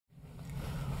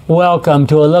Welcome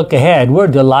to A Look Ahead. We're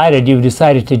delighted you've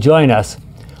decided to join us.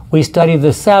 We study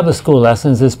the Sabbath school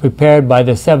lessons as prepared by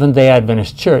the Seventh-day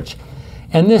Adventist Church.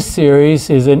 And this series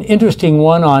is an interesting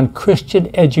one on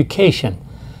Christian education.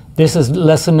 This is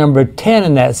lesson number 10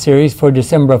 in that series for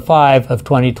December 5 of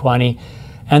 2020.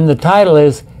 And the title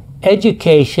is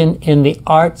Education in the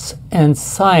Arts and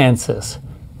Sciences.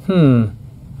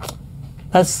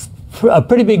 That's a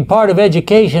pretty big part of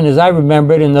education as I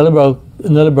remember it in the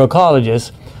liberal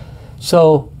colleges.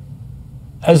 So,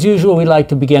 as usual, we'd like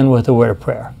to begin with a word of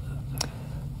prayer.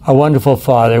 Our wonderful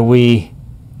Father, we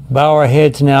bow our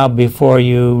heads now before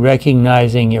you,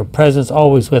 recognizing your presence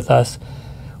always with us.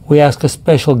 We ask a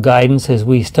special guidance as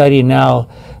we study now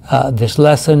this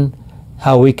lesson,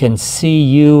 how we can see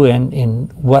you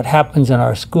in what happens in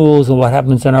our schools and what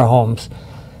happens in our homes.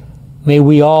 May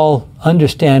we all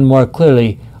understand more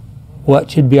clearly what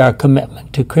should be our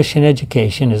commitment to Christian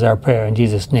education is our prayer in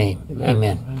Jesus' name.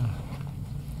 Amen.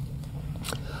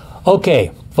 Okay,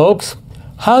 folks,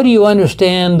 how do you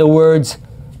understand the words,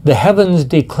 "The heavens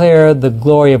declare the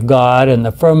glory of God, and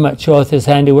the firmament showeth his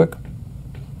handiwork"?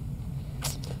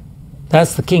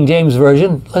 That's the King James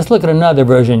Version. Let's look at another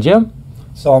version, Jim.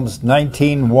 Psalms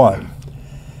 19:1.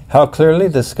 How clearly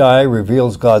the sky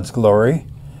reveals God's glory,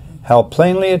 how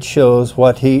plainly it shows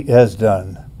what he has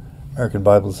done. American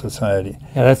Bible Society.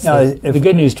 Yeah, that's the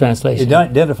Good News Translation. You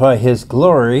identify his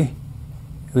glory,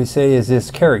 we say, is his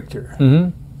character.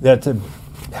 That's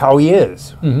how he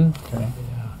is. Okay.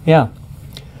 Yeah.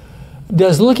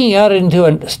 Does looking out into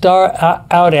a star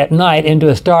out at night into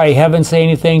a starry heaven say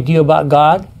anything to you about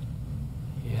God?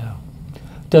 Yeah.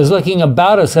 Does looking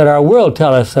about us at our world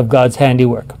tell us of God's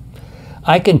handiwork?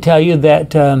 I can tell you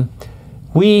that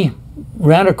we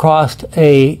ran across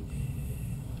a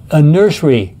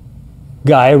nursery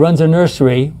guy, runs a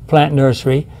nursery, plant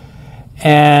nursery,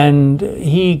 and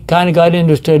he kind of got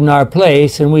interested in our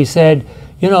place, and we said,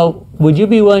 you know, would you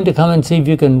be willing to come and see if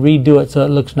you can redo it so it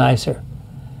looks nicer?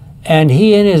 And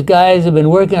he and his guys have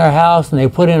been working our house, and they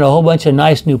put in a whole bunch of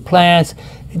nice new plants.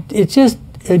 It just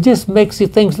makes you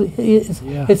think,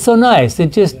 it's so nice.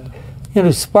 It just, you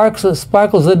know,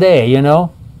 sparkles the day, you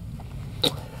know.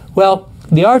 Well,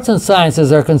 the arts and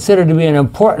sciences are considered to be an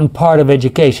important part of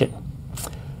education.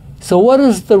 So what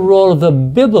is the role of the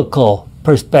biblical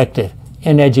perspective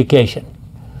in education?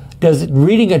 Does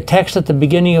reading a text at the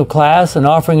beginning of class and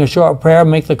offering a short prayer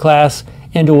make the class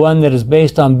into one that is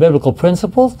based on biblical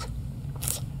principles?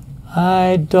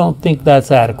 I don't think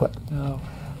that's adequate. No.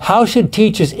 How should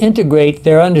teachers integrate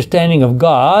their understanding of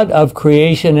God, of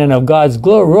creation, and of God's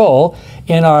role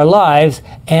in our lives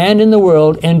and in the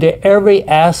world into every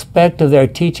aspect of their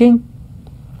teaching?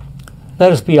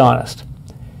 Let us be honest.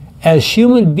 As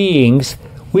human beings,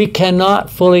 we cannot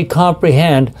fully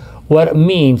comprehend what it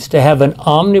means to have an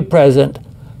omnipresent,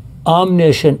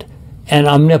 omniscient, and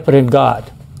omnipotent God.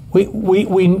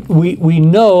 We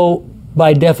know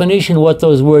by definition what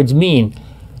those words mean,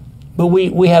 but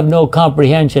we have no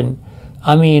comprehension.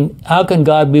 I mean, how can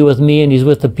God be with me and he's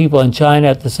with the people in China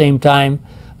at the same time?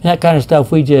 That kind of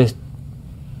stuff we just...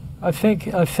 I think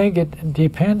it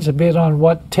depends a bit on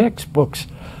what textbooks,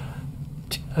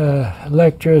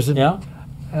 lectures, and Yeah?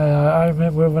 I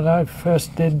remember when I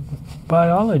first did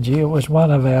biology, it was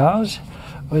one of ours.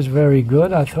 It was very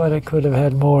good. I thought it could have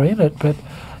had more in it, but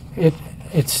it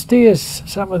steers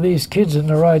some of these kids in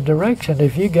the right direction.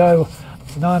 If you go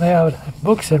on our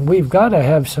books, and we've got to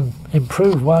have some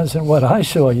improved ones than what I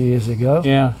saw years ago.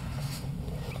 Yeah.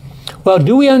 Well,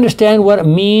 do we understand what it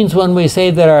means when we say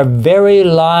that our very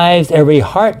lives, every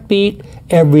heartbeat,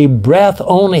 every breath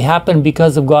only happen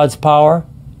because of God's power?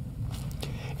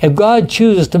 If God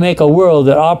chooses to make a world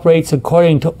that operates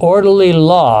according to orderly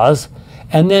laws,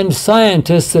 and then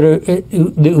scientists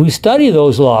who study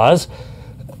those laws,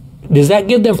 does that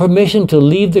give them permission to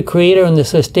leave the creator and the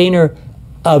sustainer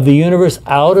of the universe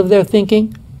out of their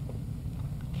thinking?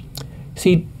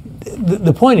 See,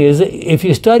 the point is, if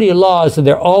you study laws and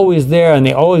they're always there and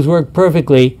they always work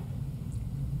perfectly,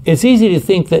 it's easy to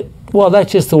think that, well,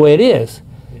 that's just the way it is.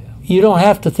 Yeah. You don't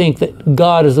have to think that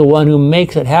God is the one who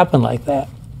makes it happen like that.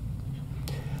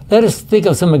 Let us think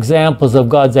of some examples of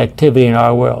God's activity in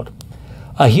our world.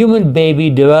 A human baby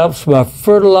develops from a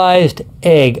fertilized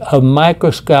egg of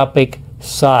microscopic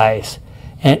size,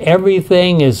 and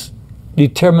everything is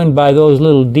determined by those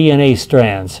little DNA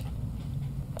strands.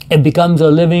 It becomes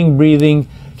a living, breathing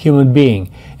human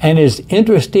being. And it's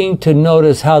interesting to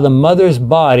notice how the mother's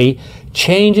body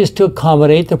changes to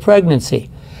accommodate the pregnancy.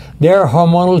 There are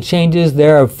hormonal changes,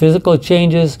 there are physical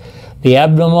changes. The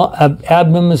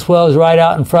abdomen swells right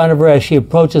out in front of her as she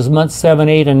approaches months 7,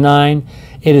 8, and 9.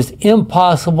 it is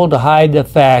impossible to hide the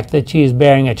fact that she is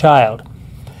bearing a child.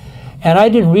 And I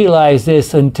didn't realize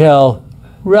this until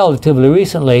relatively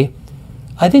recently.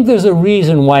 I think there's a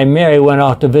reason why Mary went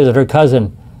off to visit her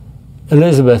cousin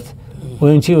Elizabeth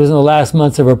when she was in the last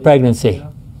months of her pregnancy.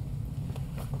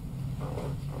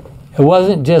 It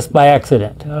wasn't just by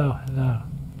accident. No, no.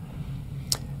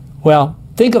 Well,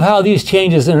 think of how these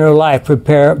changes in her life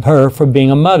prepare her for being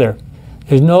a mother.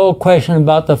 There's no question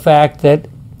about the fact that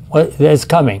it's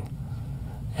coming.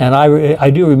 And I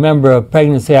do remember a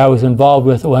pregnancy I was involved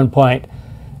with at one point,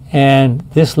 and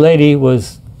this lady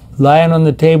was lying on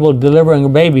the table delivering a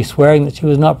baby, swearing that she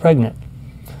was not pregnant.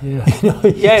 Yeah.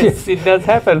 Yes, it does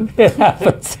happen. It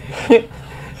happens.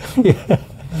 Yeah.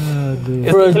 Oh, dear.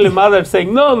 Especially mothers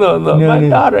saying, no, my no,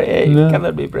 daughter no.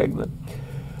 cannot be pregnant.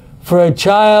 For a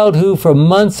child who for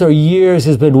months or years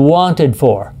has been wanted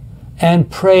for and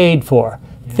prayed for,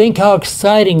 think how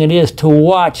exciting it is to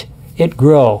watch it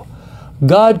grow.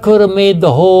 God could have made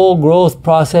the whole growth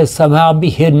process somehow be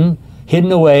hidden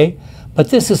away,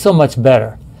 but this is so much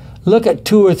better. Look at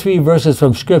 2 or 3 verses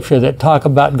from Scripture that talk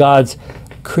about God's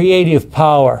creative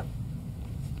power.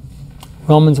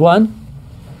 Romans 1.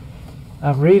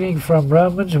 I'm reading from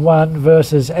Romans 1,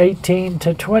 verses 18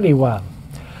 to 21.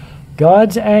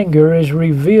 God's anger is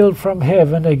revealed from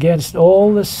heaven against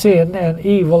all the sin and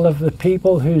evil of the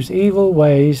people whose evil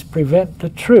ways prevent the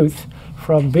truth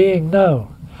from being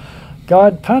known.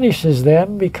 God punishes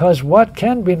them because what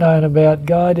can be known about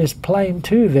God is plain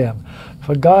to them,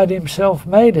 for God himself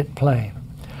made it plain.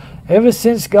 Ever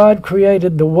since God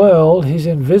created the world, his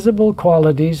invisible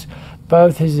qualities,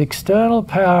 both his external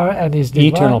power and his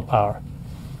divine... Eternal power.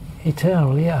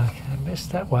 Eternal, yeah, I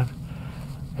missed that one.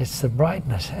 It's the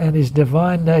brightness, and his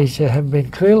divine nature have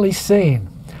been clearly seen.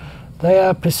 They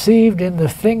are perceived in the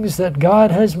things that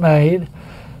God has made,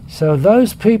 so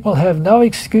those people have no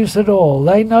excuse at all.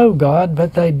 They know God,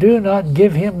 but they do not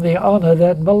give him the honor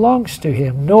that belongs to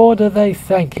him, nor do they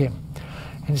thank him.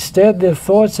 Instead, their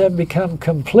thoughts have become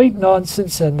complete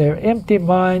nonsense, and their empty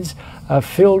minds are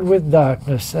filled with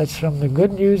darkness. That's from the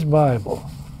Good News Bible.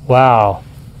 Wow.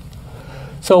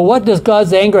 So what does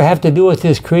God's anger have to do with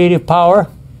his creative power?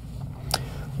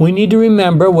 We need to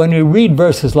remember when we read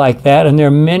verses like that, and there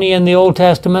are many in the Old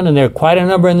Testament and there are quite a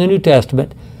number in the New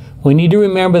Testament, we need to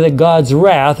remember that God's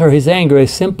wrath or his anger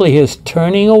is simply his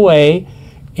turning away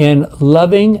in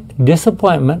loving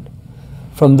disappointment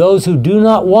from those who do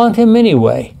not want him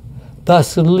anyway,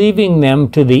 thus leaving them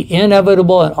to the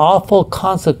inevitable and awful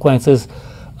consequences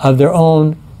of their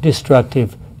own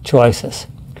destructive choices.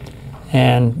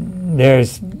 And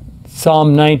there's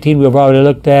Psalm 19 we've already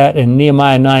looked at, and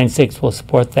Nehemiah 9:6 will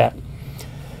support that.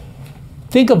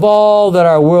 Think of all that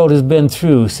our world has been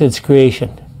through since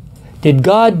creation. Did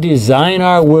God design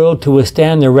our world to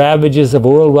withstand the ravages of a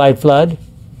worldwide flood?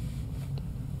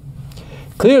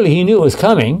 Clearly he knew it was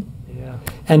coming. Yeah.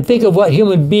 And think of what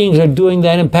human beings are doing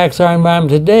that impacts our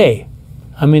environment today.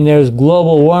 I mean, there's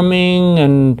global warming,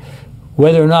 and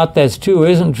whether or not that's true or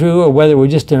isn't true, or whether we're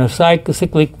just in a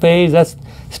cyclic phase, that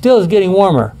still is getting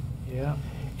warmer. Yeah.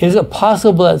 Is it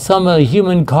possible that some of the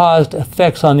human-caused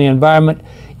effects on the environment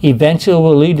eventually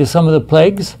will lead to some of the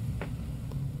plagues?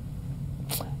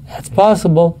 That's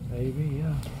possible. Maybe,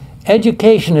 yeah.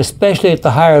 Education, especially at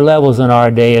the higher levels in our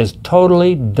day, is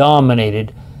totally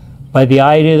dominated by the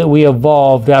idea that we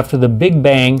evolved after the Big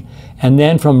Bang and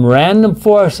then from random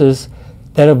forces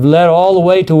that have led all the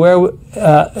way to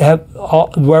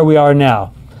where we are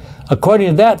now. According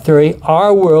to that theory,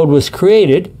 our world was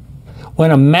created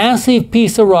when a massive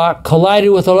piece of rock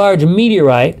collided with a large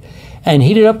meteorite and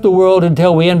heated up the world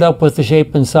until we end up with the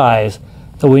shape and size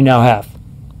that we now have.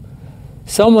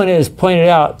 Someone has pointed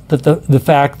out that the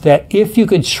fact that if you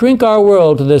could shrink our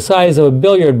world to the size of a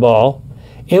billiard ball,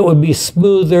 it would be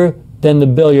smoother than the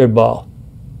billiard ball.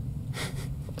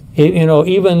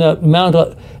 Even the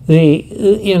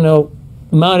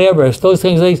Mount Everest, those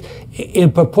things,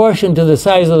 in proportion to the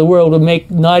size of the world, would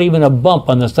make not even a bump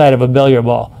on the side of a billiard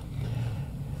ball.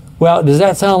 Well, does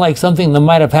that sound like something that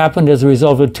might have happened as a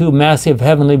result of two massive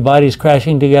heavenly bodies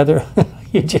crashing together?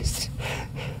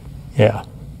 Yeah.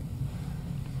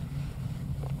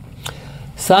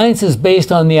 Science is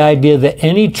based on the idea that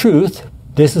any truth,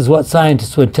 this is what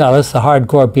scientists would tell us, the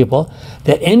hardcore people,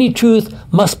 that any truth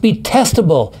must be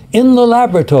testable in the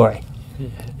laboratory.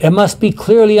 It must be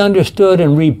clearly understood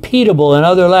and repeatable in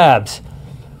other labs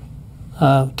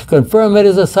to confirm it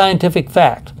as a scientific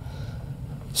fact.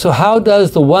 So how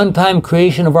does the one-time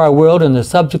creation of our world and the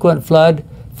subsequent flood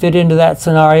fit into that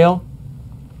scenario?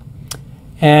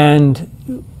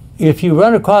 And if you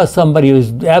run across somebody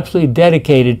who's absolutely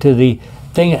dedicated to the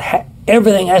thing,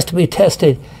 everything has to be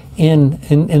tested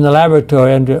in the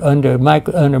laboratory under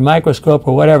microscope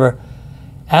or whatever,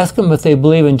 ask them if they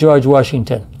believe in George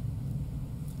Washington.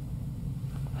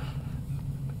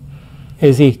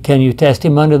 Can you test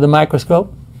him under the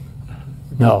microscope?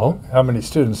 No. How many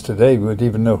students today would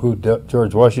even know who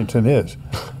George Washington is?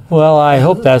 Well, I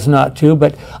hope that's not true,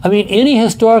 but I mean, any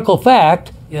historical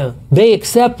fact, Yeah. they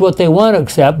accept what they want to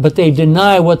accept, but they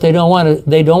deny what they don't want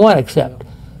to accept.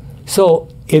 So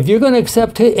if you're going to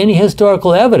accept any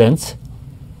historical evidence,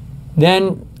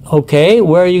 then okay,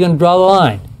 where are you going to draw the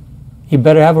line? You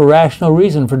better have a rational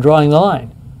reason for drawing the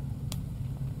line.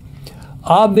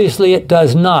 Obviously, it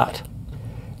does not.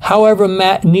 However,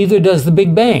 neither does the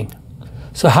Big Bang.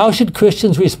 So how should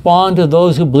Christians respond to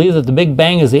those who believe that the Big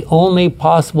Bang is the only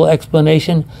possible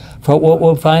explanation for what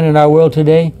we'll find in our world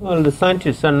today? Well, the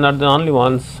scientists are not the only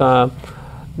ones.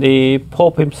 The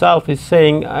Pope himself is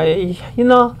saying,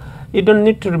 you don't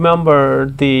need to remember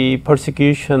the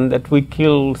persecution that we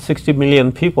killed 60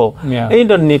 million people. Yeah. You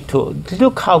don't need to.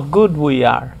 Look how good we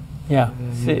are. Yeah.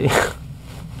 See?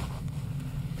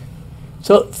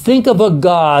 So think of a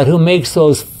God who makes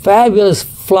those fabulous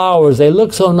flowers. They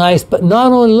look so nice, but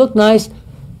not only look nice,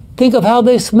 think of how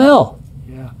they smell.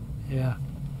 Yeah, yeah.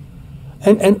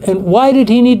 And why did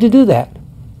he need to do that?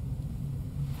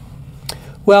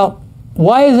 Well,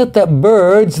 why is it that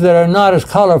birds that are not as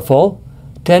colorful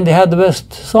tend to have the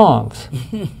best songs?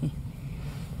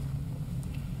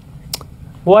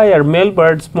 Why are male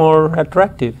birds more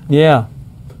attractive? Yeah.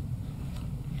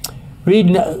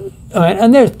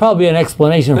 And there's probably an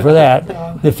explanation for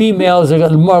that. The females are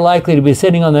more likely to be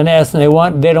sitting on the nest, and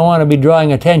they don't want to be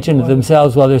drawing attention to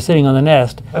themselves while they're sitting on the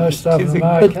nest. Most of them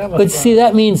are But see,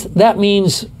 that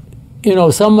means,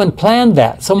 someone planned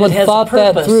that. Someone thought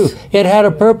that through. It had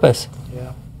a purpose.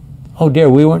 Yeah. Oh dear,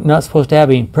 we weren't not supposed to have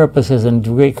any purposes in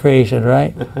great creation,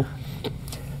 right?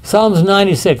 Psalms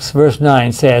 96, verse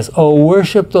 9 says, "Oh,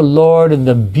 worship the Lord in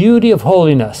the beauty of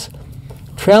holiness.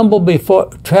 Tremble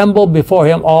before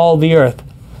him, all the earth."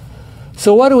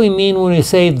 So what do we mean when we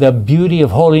say the beauty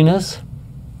of holiness?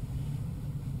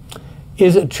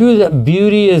 Is it true that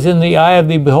beauty is in the eye of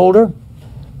the beholder?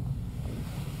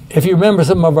 If you remember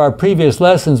some of our previous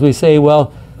lessons, we say,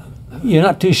 well, you're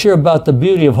not too sure about the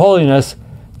beauty of holiness.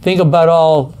 Think about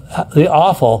all the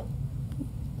awful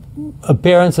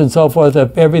appearance and so forth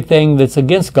of everything that's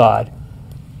against God.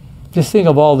 Just think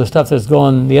of all the stuff that's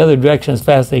going the other direction as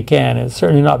fast as they can. It's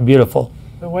certainly not beautiful.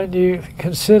 But when you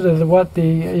consider what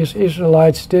the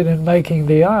Israelites did in making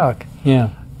the ark, Yeah.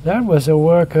 that was a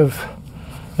work of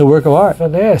art.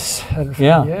 finesse. And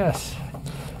Yeah. Yes.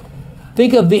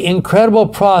 Think of the incredible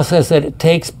process that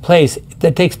takes place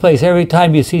every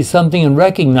time you see something and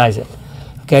recognize it.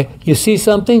 Okay, you see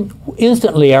something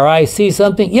instantly. Our eyes see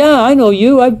something. Yeah, I know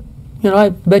you. I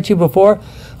met you before.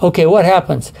 Okay, what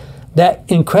happens? That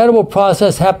incredible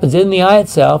process happens in the eye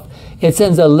itself. It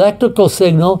sends an electrical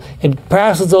signal. It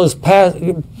passes those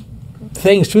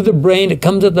things through the brain. It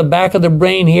comes at the back of the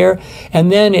brain here,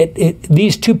 and then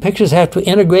these two pictures have to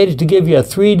integrate it to give you a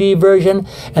 3D version.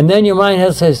 And then your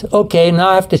mind says, okay, now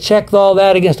I have to check all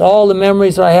that against all the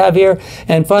memories that I have here.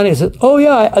 And finally it says, oh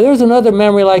yeah, there's another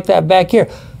memory like that back here.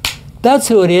 That's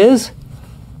who it is.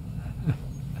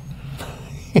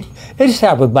 It just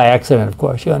happened by accident, of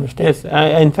course, you understand.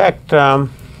 Yes, in fact,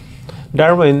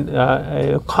 Darwin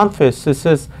confessed, he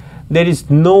says, there is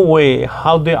no way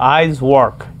how the eyes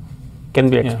work can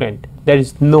be explained. There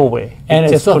is no way. And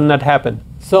it just could not happen.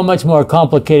 So much more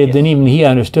complicated than even he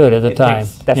understood at the time.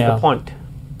 That's the point.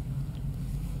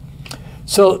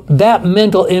 So that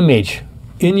mental image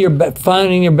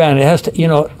finding your band, it has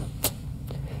to,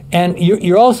 and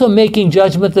you're also making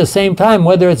judgment at the same time,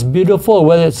 whether it's beautiful,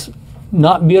 whether it's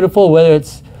not beautiful, whether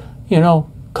it's,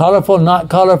 colorful, not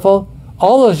colorful.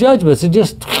 All those judgments, you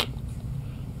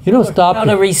don't stop. How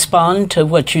to respond to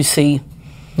what you see.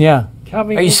 Yeah. Are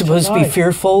you supposed to be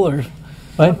fearful or?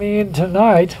 What? Coming in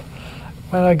tonight,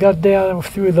 when I got down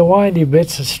through the windy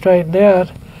bits and straightened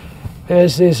out,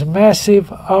 there's this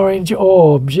massive orange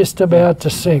orb just about to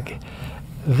sink.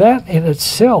 That in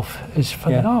itself is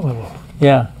phenomenal.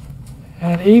 Yeah.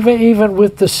 And even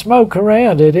with the smoke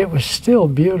around it, it was still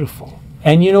beautiful.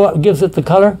 And you know what gives it the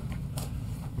color?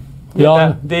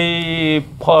 The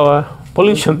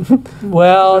pollution.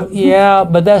 Well, yeah,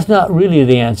 but that's not really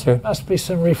the answer. Must be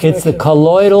some reflection. It's the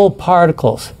colloidal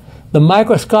particles. The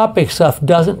microscopic stuff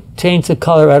doesn't change the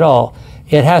color at all.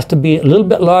 It has to be a little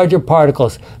bit larger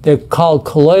particles. They're called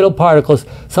colloidal particles,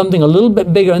 something a little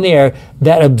bit bigger in the air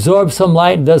that absorbs some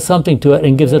light and does something to it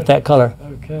and gives it that color.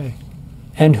 Okay.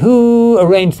 And who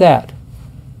arranged that?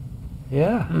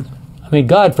 Yeah. I mean,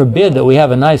 God forbid that we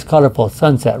have a nice, colorful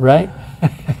sunset, right?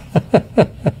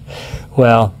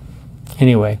 Well,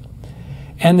 anyway.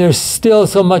 And there's still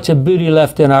so much of beauty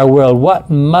left in our world. What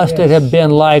must it have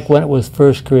been like when it was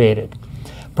first created?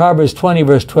 Proverbs 20,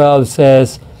 verse 12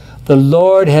 says, "The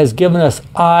Lord has given us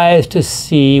eyes to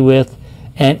see with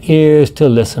and ears to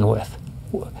listen with."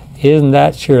 Isn't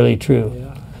that surely true?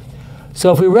 Yeah.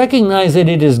 So if we recognize that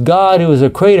it is God who is the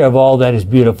creator of all that is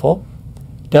beautiful,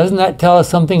 doesn't that tell us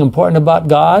something important about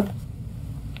God?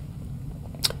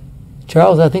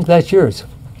 Charles, I think that's yours.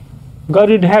 God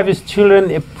would have his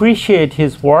children appreciate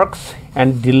his works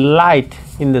and delight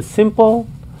in the simple,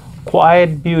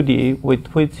 quiet beauty with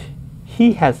which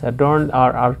he has adorned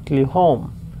our earthly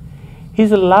home.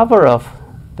 He's a lover of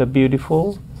the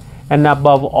beautiful, and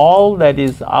above all that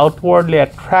is outwardly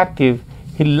attractive,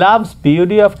 he loves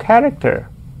beauty of character.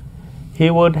 He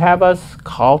would have us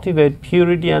cultivate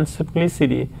purity and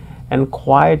simplicity and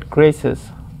quiet graces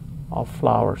of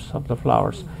the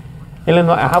flowers. Ellen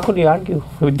White, how could you argue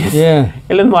with this? Yeah.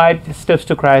 Ellen White, Steps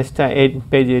to Christ,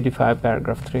 page 85,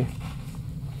 paragraph 3.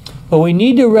 But we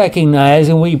need to recognize,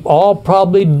 and we all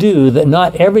probably do, that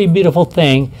not every beautiful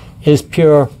thing is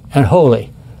pure and holy.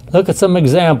 Look at some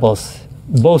examples,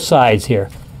 both sides here.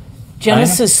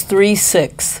 Genesis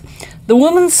 3:6. The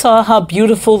woman saw how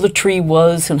beautiful the tree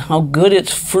was and how good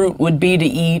its fruit would be to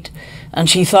eat, and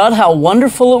she thought how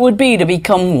wonderful it would be to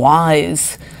become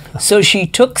wise. So she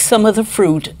took some of the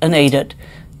fruit and ate it.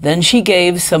 Then she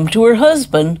gave some to her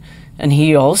husband, and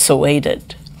he also ate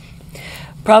it.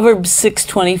 Proverbs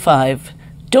 6:25.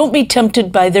 Don't be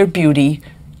tempted by their beauty.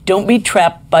 Don't be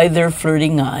trapped by their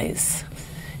flirting eyes.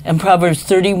 And Proverbs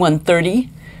 31:30.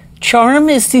 Charm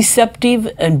is deceptive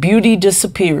and beauty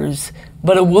disappears,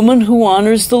 but a woman who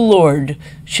honors the Lord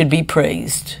should be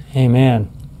praised. Amen.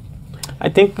 I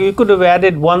think you could have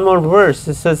added one more verse.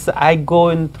 It says, I go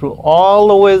in through all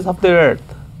the ways of the earth,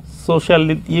 so shall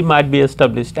ye might be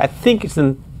established. I think it's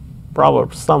in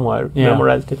Proverbs somewhere. Yeah.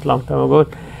 Memorized it a long time ago.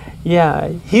 Yeah,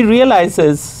 he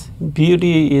realizes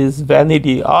beauty is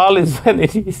vanity. All is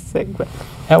vanity.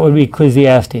 That would be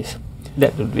Ecclesiastes.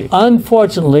 That would be.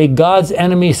 Unfortunately, God's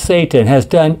enemy Satan has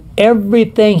done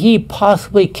everything he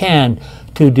possibly can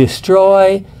to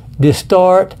destroy,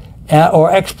 distort,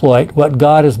 or exploit what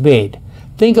God has made.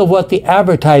 Think of what the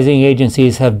advertising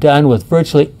agencies have done with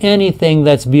virtually anything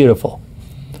that's beautiful.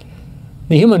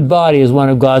 The human body is one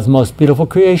of God's most beautiful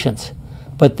creations.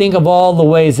 But think of all the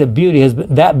ways that beauty has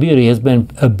been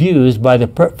abused by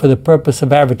for the purpose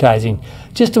of advertising.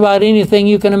 Just about anything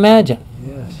you can imagine.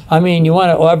 Yes. I mean, you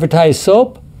want to advertise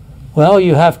soap? Well,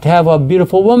 you have to have a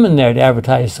beautiful woman there to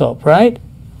advertise soap, right?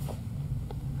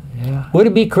 Yeah. Would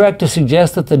it be correct to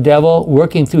suggest that the devil,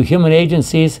 working through human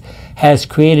agencies, has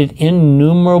created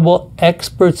innumerable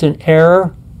experts in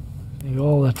error?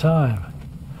 All the time.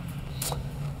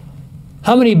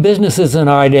 How many businesses in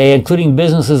our day, including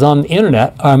businesses on the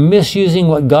internet, are misusing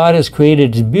what God has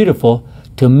created as beautiful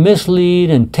to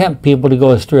mislead and tempt people to go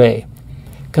astray?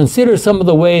 Consider some of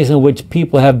the ways in which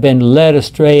people have been led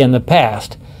astray in the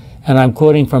past. And I'm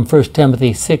quoting from 1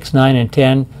 Timothy 6, 9, and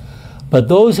 10. But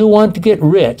those who want to get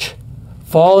rich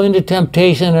fall into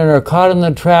temptation and are caught in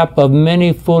the trap of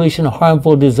many foolish and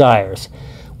harmful desires,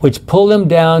 which pull them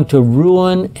down to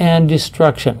ruin and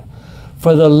destruction.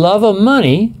 For the love of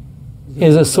money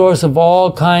is a source of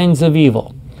all kinds of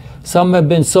evil. Some have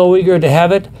been so eager to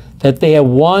have it that they have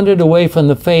wandered away from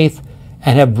the faith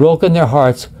and have broken their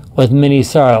hearts with many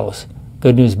sorrows.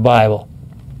 Good News Bible.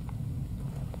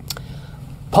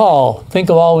 Paul, think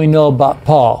of all we know about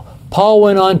Paul. Paul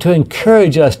went on to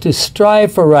encourage us to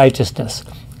strive for righteousness,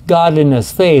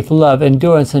 godliness, faith, love,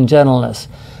 endurance, and gentleness.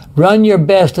 Run your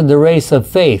best in the race of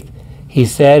faith, he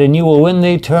said, and you will win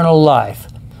the eternal life.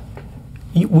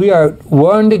 We are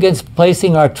warned against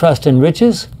placing our trust in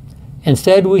riches.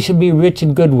 Instead, we should be rich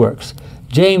in good works.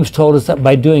 James told us that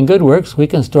by doing good works, we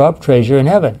can store up treasure in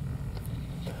heaven.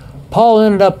 Paul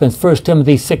ended up in 1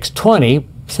 Timothy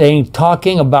 6:20,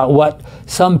 talking about what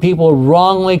some people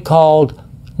wrongly called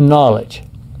knowledge.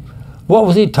 What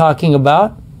was he talking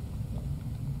about?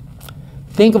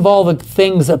 Think of all the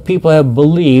things that people have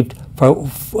believed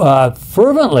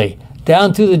fervently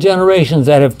down through the generations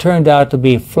that have turned out to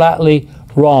be flatly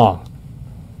wrong.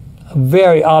 A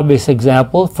very obvious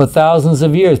example, for thousands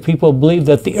of years, people believed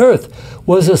that the earth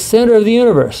was the center of the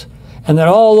universe and that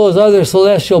all those other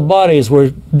celestial bodies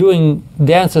were doing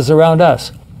dances around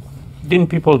us. Didn't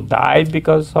people die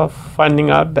because of finding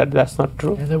out that that's not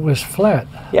true? And it was flat.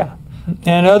 Yeah.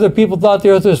 And other people thought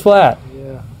the earth was flat.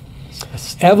 Yeah.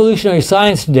 Evolutionary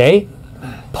science today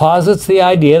posits the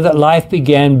idea that life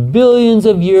began billions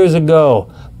of years ago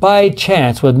by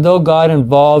chance, with no God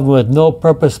involved, with no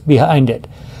purpose behind it.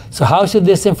 So how should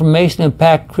this information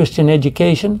impact Christian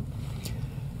education?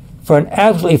 For an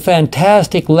absolutely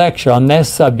fantastic lecture on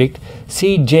this subject,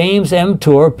 see James M.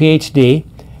 Tour, PhD.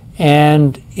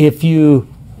 And if you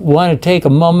want to take a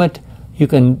moment, you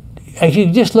can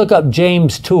actually just look up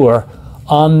James Tour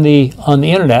on the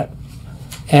internet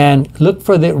and look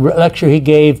for the lecture he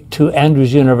gave to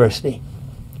Andrews University.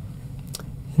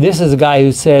 This is a guy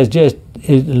who says, just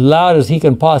as loud as he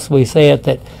can possibly say it,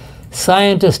 that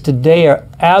scientists today are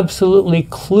absolutely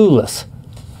clueless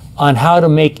on how to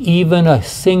make even a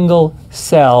single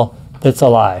cell that's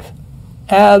alive.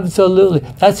 Absolutely.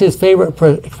 That's his favorite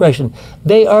expression.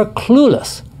 They are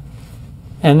clueless.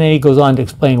 And then he goes on to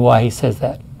explain why he says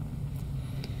that.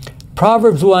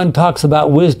 Proverbs 1 talks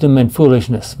about wisdom and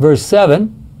foolishness. Verse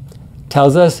 7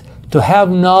 tells us, to have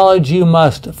knowledge you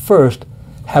must first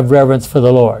have reverence for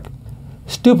the Lord.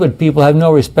 Stupid people have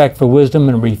no respect for wisdom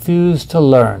and refuse to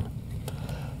learn.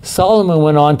 Solomon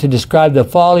went on to describe the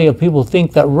folly of people who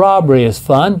think that robbery is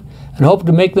fun and hope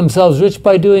to make themselves rich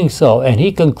by doing so. And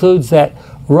he concludes that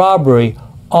robbery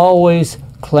always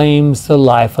claims the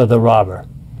life of the robber.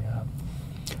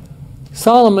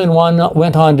 Solomon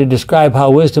went on to describe how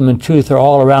wisdom and truth are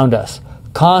all around us,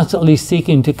 constantly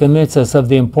seeking to convince us of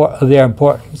their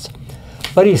importance.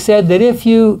 But he said that if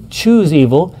you choose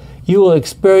evil, you will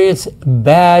experience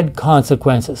bad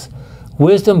consequences.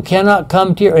 Wisdom cannot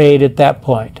come to your aid at that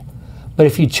point. But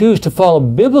if you choose to follow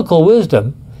biblical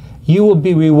wisdom, you will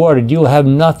be rewarded. You will have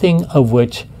nothing of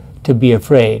which to be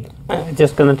afraid. I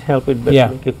just cannot help it but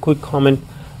make a quick comment.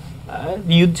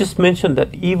 You just mentioned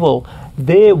that evil,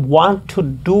 they want to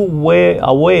do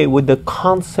away with the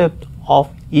concept of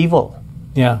evil.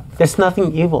 Yeah. There's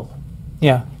nothing evil.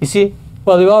 Yeah. You see?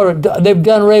 Well, they've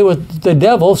done away with the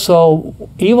devil, so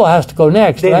evil has to go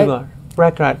next, There right? you are.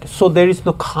 Right. So there is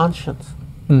no conscience.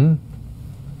 Mm-hmm.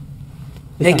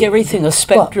 Make everything a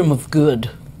spectrum of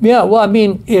good. Yeah, well, I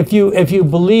mean, if you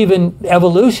believe in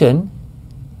evolution,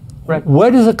 Right. where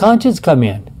does the conscience come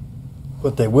in?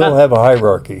 But they will have a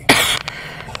hierarchy.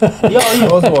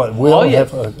 Those ones will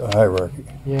have a hierarchy.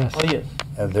 Yes. Oh, yes.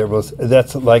 And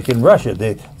that's like in Russia.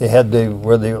 They had the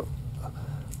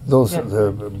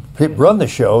people run the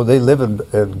show. They live in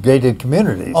gated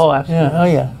communities. Oh,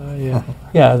 absolutely. Yeah, oh yeah. Yeah.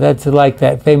 Yeah, that's like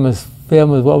that famous film,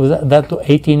 what was that? That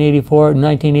 1984,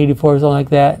 something like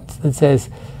that. It says,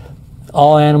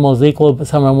 all animals equal, but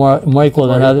some are more equal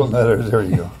than others. There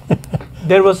you go.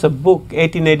 There was a book,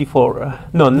 1984.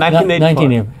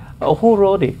 Who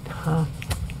wrote it?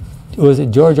 Was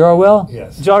it George Orwell?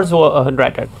 Yes. George Orwell,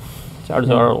 right. George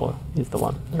Orwell is the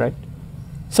one, right?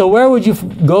 So where would you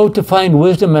go to find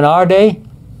wisdom in our day?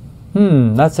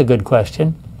 That's a good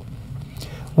question.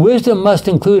 Wisdom must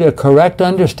include a correct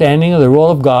understanding of the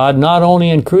role of God, not only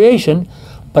in creation,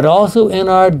 but also in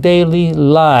our daily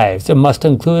lives. It must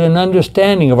include an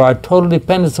understanding of our total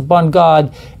dependence upon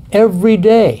God every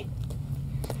day.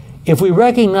 If we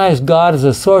recognize God as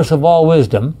the source of all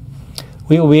wisdom,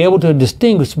 we will be able to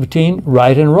distinguish between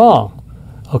right and wrong.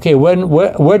 Okay,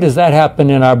 where does that happen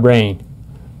in our brain?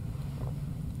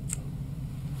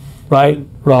 Right,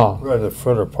 wrong. Right, the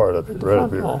footer part of it, right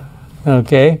up here.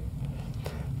 Okay.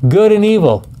 Good and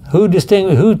evil. Who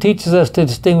teaches us to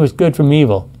distinguish good from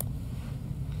evil?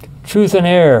 Truth and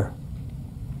error.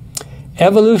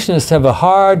 Evolutionists have a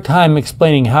hard time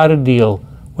explaining how to deal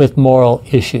with moral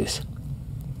issues.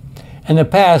 In the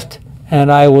past,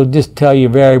 and I will just tell you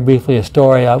very briefly a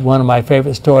story, one of my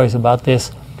favorite stories about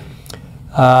this.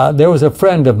 There was a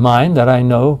friend of mine that I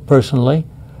know personally.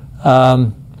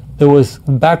 There was,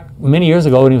 back many years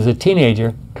ago when he was a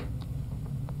teenager,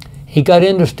 he got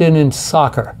interested in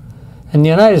soccer. In the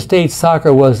United States,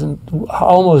 soccer wasn't,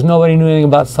 almost nobody knew anything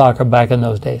about soccer back in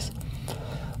those days.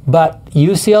 But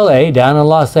UCLA, down in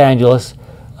Los Angeles,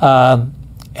 had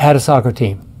a soccer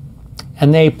team.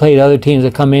 And they played other teams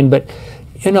that come in, but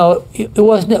you know, it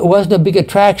wasn't a big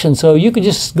attraction, so you could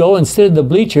just go and sit in the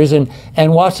bleachers and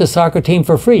watch the soccer team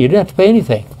for free. You didn't have to pay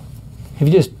anything. If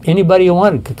you just, anybody you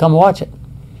wanted could come watch it.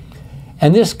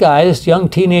 And this guy, this young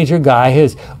teenager guy,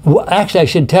 actually I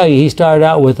should tell you, he started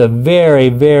out with a very,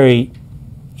 very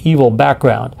evil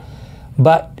background.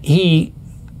 But he,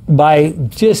 by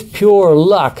just pure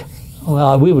luck,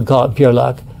 well, we would call it pure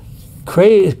luck,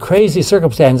 crazy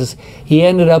circumstances, he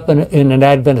ended up in an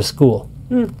Adventist school.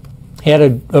 He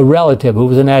had a relative who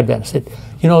was an Adventist.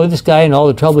 You know, this guy and all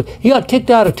the trouble, he got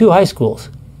kicked out of 2 high schools.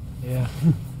 Yeah.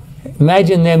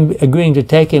 Imagine them agreeing to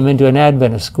take him into an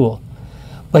Adventist school.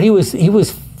 But he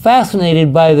was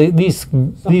fascinated by these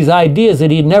ideas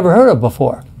that he'd never heard of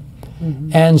before.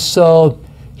 And so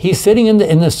he's sitting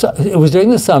it was during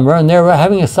the summer, and they were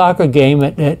having a soccer game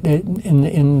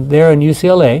there in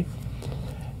UCLA.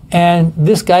 And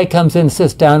this guy comes in and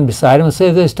sits down beside him, and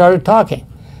they started talking.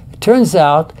 turns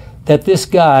out that this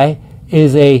guy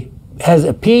has a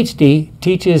PhD,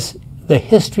 teaches the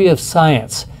history of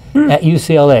science at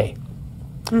UCLA.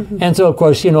 And so, of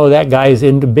course, you know, that guy is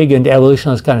big into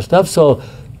evolution, this kind of stuff. So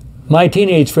my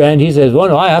teenage friend, he says, well,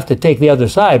 no, I have to take the other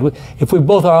side. If we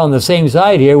both are on the same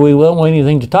side here, we won't have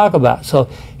anything to talk about. So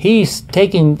he's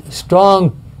taking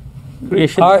strong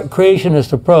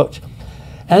creationist approach.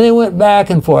 And they went back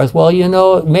and forth. Well, you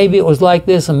know, maybe it was like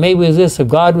this, and maybe it was this, if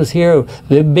God was here,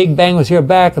 the Big Bang was here,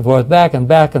 back and forth, back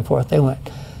and forth they went.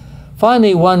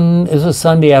 Finally, it was a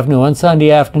Sunday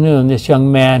afternoon, this young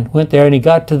man went there, and he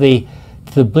got to the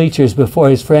bleachers before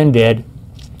his friend did.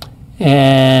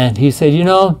 And he said, you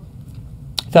know,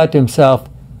 thought to himself,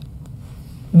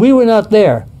 we were not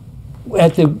there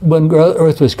when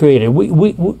Earth was created.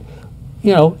 We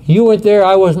you know, you weren't there,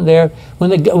 I wasn't there.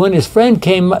 When his friend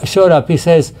showed up, he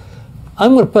says,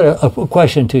 I'm going to put a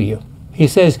question to you. He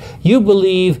says, you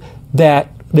believe that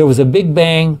there was a Big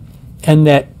Bang, and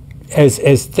that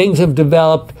as things have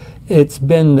developed, it's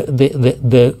been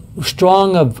the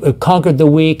strong have conquered the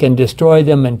weak and destroyed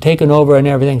them and taken over and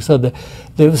everything. So the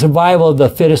survival of the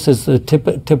fittest is the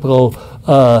typical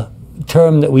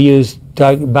term that we use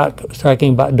talking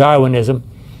about Darwinism.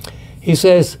 He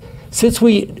says, since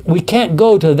we can't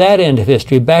go to that end of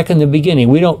history, back in the beginning,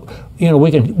 we don't, you know,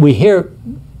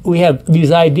 we have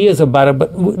these ideas about it,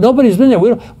 but nobody's been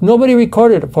there. Nobody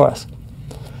recorded it for us.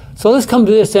 So let's come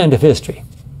to this end of history.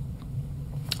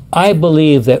 I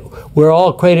believe that we're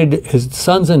all created as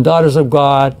sons and daughters of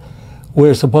God.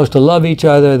 We're supposed to love each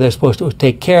other. They're supposed to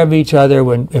take care of each other.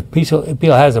 If people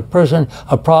has a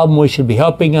problem, we should be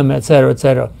helping them, etc.,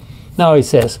 etc. Now he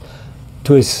says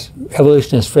to his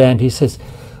evolutionist friend, he says,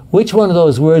 which one of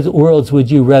those worlds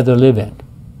would you rather live in?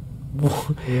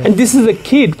 Yeah. And this is a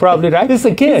kid, probably, right? This is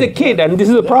a kid. He's a kid, and this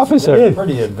is a professor. It's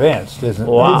pretty advanced, isn't it?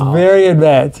 Wow. It's very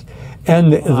advanced.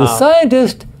 And the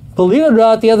scientist, believe it or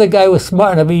not, the other guy was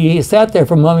smart enough. He sat there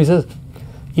for a moment. He says,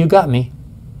 you got me.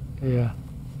 Yeah.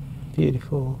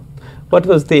 Beautiful. What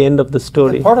was the end of the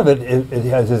story? And part of it,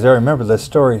 as I remember the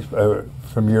story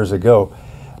from years ago,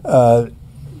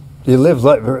 you live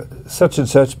like such and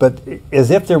such, but as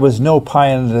if there was no pie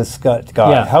in the sky.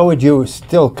 Yeah. How would you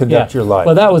still conduct your life?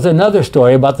 Well, that was another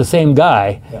story about the same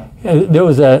guy. Yeah. There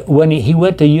was when he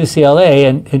went to UCLA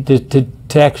and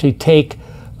to actually take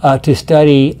to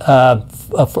study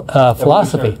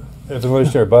philosophy.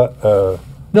 Evolutionary, but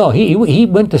no, he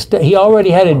went to he already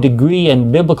had a degree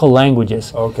in biblical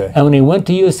languages. Okay. And when he went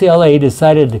to UCLA, he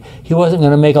decided he wasn't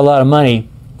going to make a lot of money.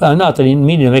 Not that he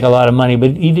needed to make a lot of money,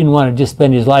 but he didn't want to just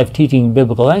spend his life teaching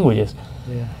biblical languages.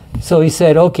 Yeah. So he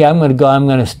said, okay, I'm going to go. I'm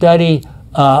going to study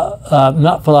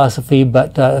not philosophy,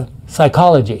 but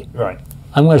psychology. right.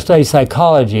 I'm going to study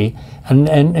psychology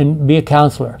and be a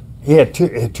counselor. He had two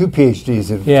PhDs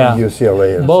from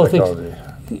UCLA in Both psychology.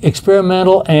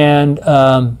 Experimental and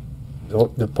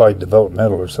Probably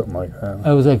developmental or something like that.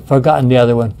 I was like forgotten the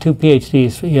other one. 2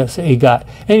 PhDs. Yes, he got.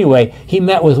 Anyway, he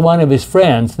met with one of his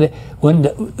friends.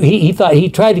 He thought he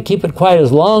tried to keep it quiet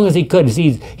as long as he could.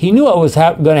 He knew what was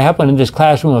going to happen in this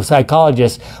classroom of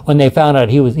psychologists when they found out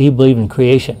he believed in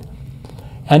creation.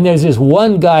 And there's this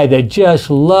one guy that just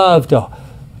loved to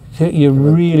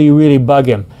really bug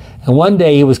him. And one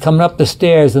day he was coming up the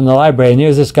stairs in the library, and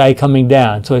there's this guy coming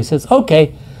down. So he says,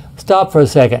 "Okay, stop for a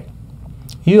second.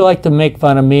 You like to make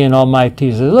fun of me and all my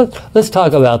teachers. Let's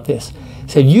talk about this."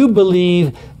 He said, "You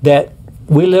believe that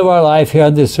we live our life here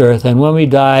on this earth, and when we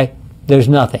die, there's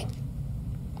nothing.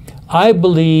 I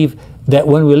believe that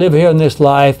when we live here in this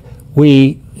life,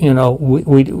 we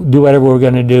do whatever we're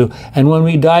going to do, and when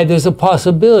we die, there's a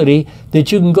possibility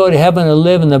that you can go to heaven and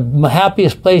live in the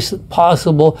happiest place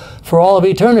possible for all of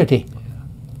eternity."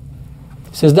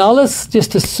 He says, now let's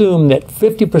just assume that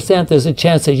 50% there's a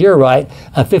chance that you're right,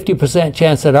 a 50%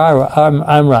 chance that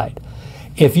I'm right.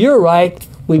 If you're right,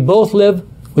 we both live,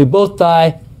 we both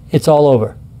die, it's all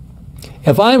over.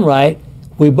 If I'm right,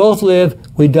 we both live,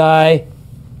 we die,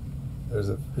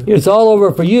 it's all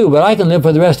over for you, but I can live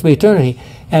for the rest of eternity.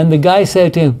 And the guy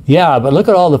said to him, yeah, but look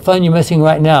at all the fun you're missing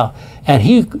right now. And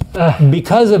he,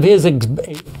 because of his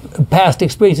past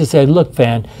experiences, said, look,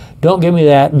 Fan, don't give me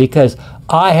that, because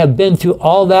I have been through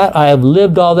all that, I have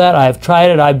lived all that, I have tried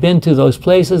it, I've been to those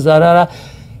places, I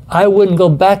wouldn't go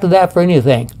back to that for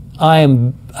anything.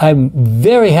 I'm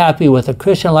very happy with the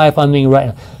Christian life I'm living right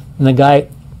now. And the guy,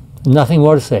 nothing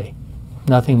more to say.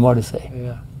 Nothing more to say.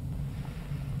 Yeah.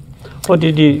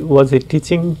 Was he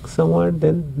teaching somewhere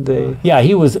then? Yeah,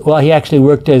 he actually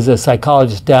worked as a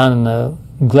psychologist down in the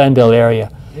Glendale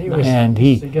area. He was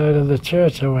to go to the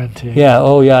church I went to. Yeah,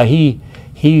 oh yeah, he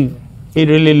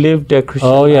really lived a Christian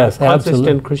life,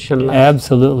 consistent Christian life.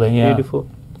 Absolutely, yeah. Beautiful.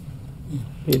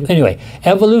 Anyway,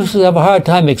 evolutionists have a hard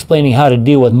time explaining how to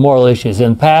deal with moral issues.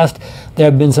 In the past, there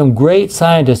have been some great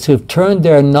scientists who have turned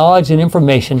their knowledge and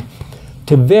information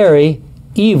to very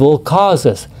evil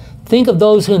causes. Think of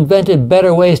those who invented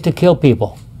better ways to kill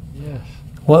people. Yes.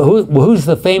 Well, who's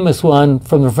the famous one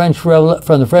from the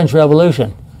French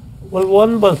Revolution? Well,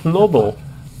 one was Nobel.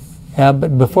 Yeah,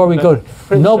 but before we go,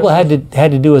 Nobel had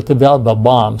to do with the development of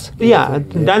bombs. Yeah,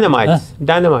 dynamite. Huh?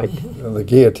 Dynamite. The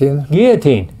guillotine.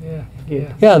 Guillotine.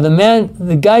 Yeah,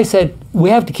 the guy said,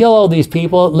 we have to kill all these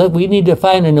people. We need to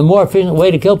find a more efficient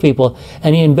way to kill people.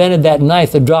 And he invented that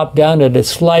knife that dropped down and it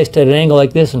sliced at an angle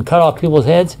like this and cut off people's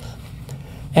heads.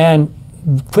 And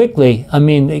quickly, I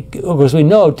mean, of course we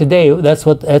know today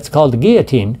that's called the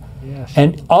guillotine. Yes.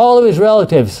 And all of his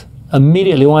relatives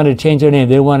immediately wanted to change their name.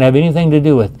 They didn't want to have anything to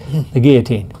do with the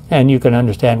guillotine. And you can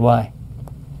understand why.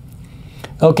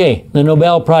 Okay, the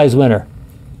Nobel Prize winner.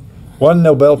 One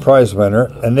Nobel Prize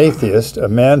winner, an atheist, a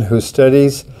man who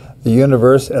studies the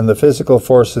universe and the physical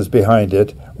forces behind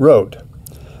it, wrote,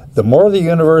 "The more the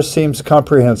universe seems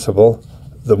comprehensible,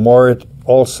 the more it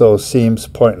also seems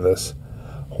pointless.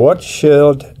 What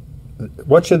should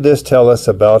this tell us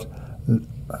about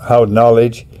how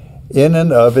knowledge, in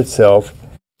and of itself,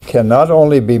 can not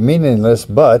only be meaningless,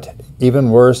 but, even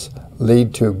worse,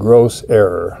 lead to gross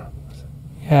error?"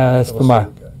 Yeah, that's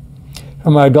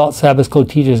from our Adult Sabbath School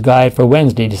Teacher's Guide for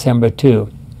Wednesday, December 2.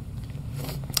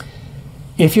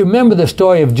 If you remember the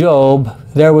story of Job,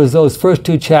 there was those first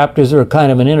 2 chapters are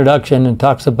kind of an introduction and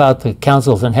talks about the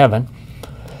councils in heaven.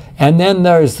 And then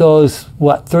there's those,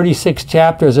 36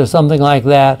 chapters or something like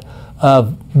that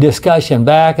of discussion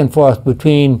back and forth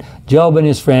between Job and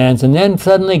his friends. And then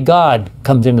suddenly God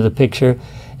comes into the picture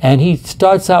and he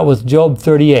starts out with Job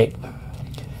 38.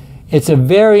 It's a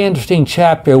very interesting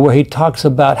chapter where he talks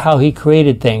about how he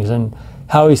created things and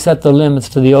how he set the limits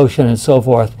to the ocean and so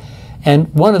forth. And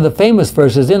one of the famous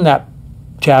verses in that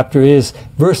chapter is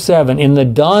verse 7. In the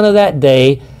dawn of that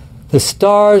day, the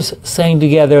stars sang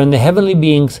together and the heavenly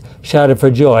beings shouted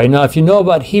for joy. Now, if you know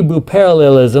about Hebrew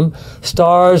parallelism,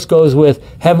 stars goes with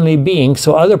heavenly beings.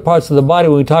 So other parts of the body,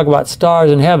 when we talk about stars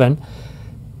in heaven,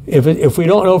 if we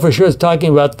don't know for sure it's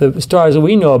talking about the stars that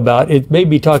we know about, it may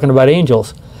be talking about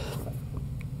angels.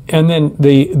 And then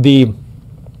they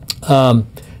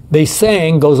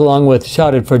sang goes along with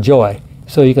shouted for joy.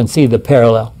 So you can see the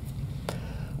parallel.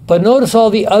 But notice all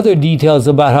the other details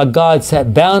about how God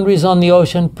set boundaries on the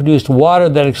ocean, produced water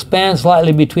that expands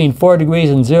slightly between 4 degrees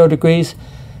and 0 degrees.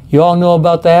 You all know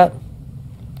about that?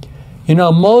 You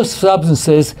know, most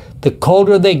substances, the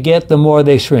colder they get, the more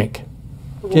they shrink.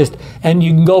 And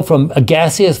you can go from a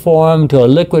gaseous form to a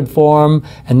liquid form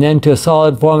and then to a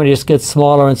solid form, and it just gets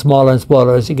smaller and smaller and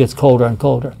smaller as it gets colder and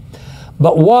colder.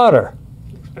 But water,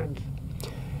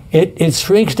 it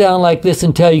shrinks down like this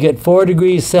until you get 4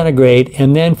 degrees centigrade,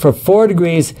 and then for 4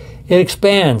 degrees it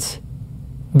expands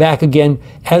back again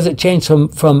as it changes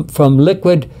from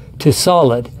liquid to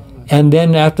solid, and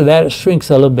then after that it shrinks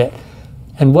a little bit.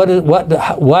 And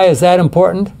why is that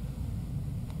important?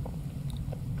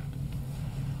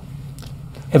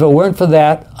 If it weren't for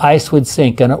that, ice would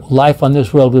sink and life on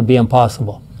this world would be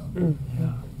impossible.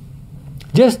 Yeah.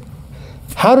 Just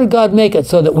how did God make it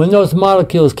so that when those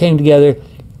molecules came together,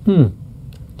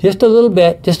 just a little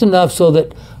bit, just enough so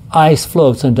that ice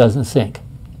floats and doesn't sink?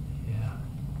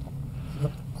 Yeah.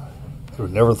 It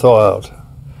would never thaw out.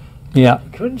 Yeah.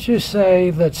 Couldn't you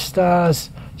say that stars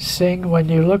sing when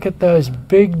you look at those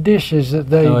big dishes that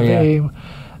they beam?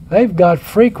 They've got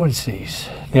frequencies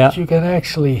that you can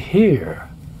actually hear.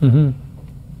 Mm-hmm.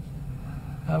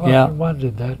 I've often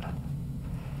wondered that.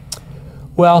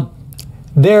 Well,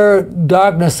 their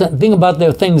darkness, think about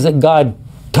the things that God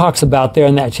talks about there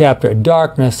in that chapter: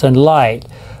 darkness and light,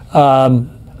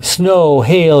 snow,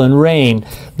 hail, and rain.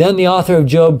 Then the author of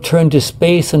Job turned to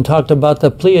space and talked about the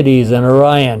Pleiades and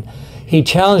Orion. He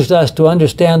challenged us to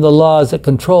understand the laws that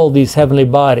control these heavenly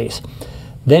bodies.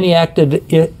 Then he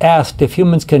asked if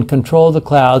humans can control the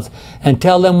clouds and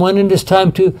tell them when it is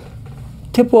time to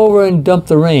tip over and dump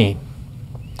the rain.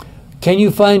 Can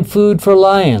you find food for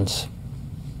lions?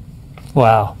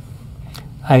 Wow.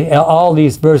 All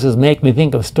these verses make me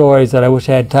think of stories that I wish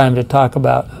I had time to talk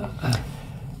about.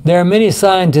 There are many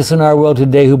scientists in our world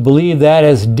today who believe that,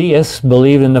 as deists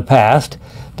believed in the past,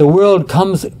 the world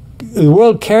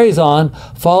carries on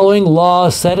following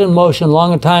laws set in motion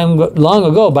long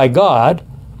ago by God,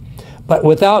 but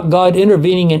without God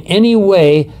intervening in any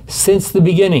way since the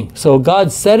beginning. So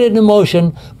God set it in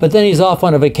motion, but then he's off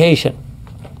on a vacation.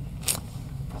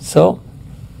 So,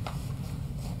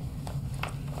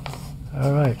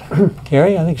 all right.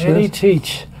 Carrie, I think she Many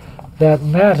teach that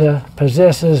matter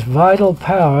possesses vital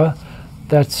power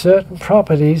that certain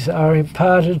properties are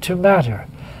imparted to matter,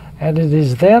 and it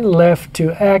is then left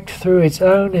to act through its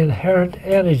own inherent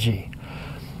energy,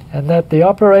 and that the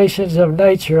operations of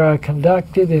nature are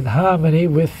conducted in harmony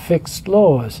with fixed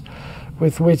laws,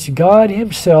 with which God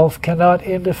himself cannot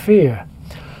interfere.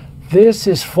 This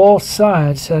is false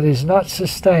science and is not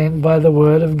sustained by the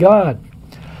Word of God.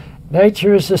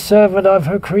 Nature is the servant of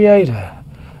her Creator.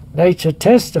 Nature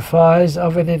testifies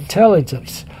of an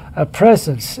intelligence, a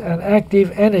presence, an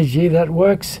active energy that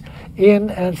works in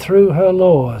and through her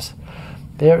laws.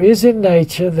 There is in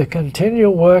nature the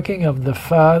continual working of the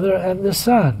Father and the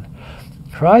Son.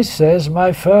 Christ says,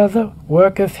 "My Father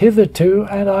worketh hitherto,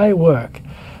 and I work."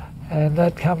 And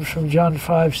that comes from John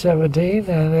 5:17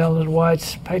 and Ellen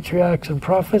White's Patriarchs and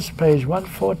Prophets, page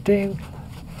 114,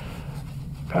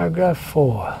 paragraph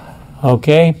 4.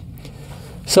 Okay.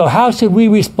 So how should we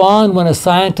respond when a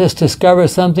scientist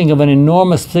discovers something of an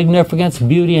enormous significance,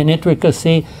 beauty, and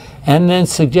intricacy, and then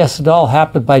suggests it all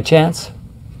happened by chance?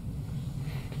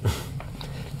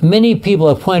 Many people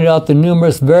have pointed out the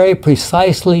numerous very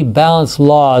precisely balanced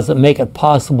laws that make it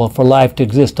possible for life to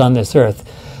exist on this earth.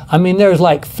 I mean, there's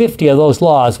like 50 of those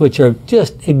laws which are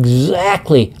just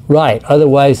exactly right.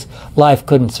 Otherwise, life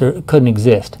couldn't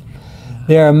exist.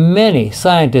 There are many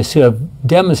scientists who have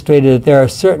demonstrated that there are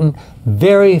certain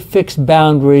very fixed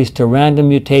boundaries to random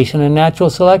mutation and natural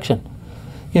selection.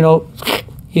 You know,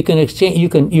 you can exchange,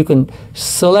 you can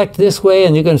select this way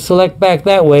and you can select back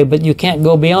that way, but you can't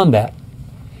go beyond that.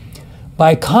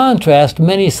 By contrast,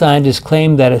 many scientists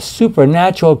claim that a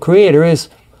supernatural creator is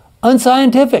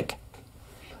unscientific.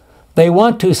 They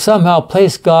want to somehow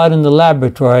place God in the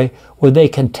laboratory where they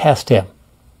can test him.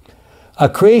 A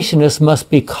creationist must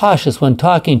be cautious when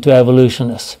talking to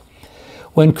evolutionists.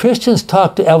 When Christians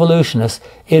talk to evolutionists,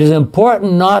 it is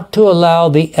important not to allow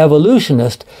the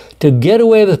evolutionist to get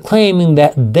away with claiming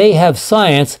that they have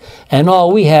science and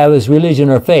all we have is religion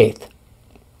or faith.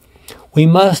 We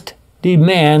must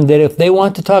demand that if they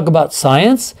want to talk about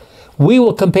science, we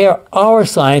will compare our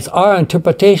science, our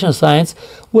interpretation of science,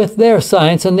 with their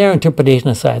science and their interpretation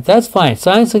of science. That's fine.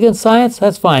 Science against science,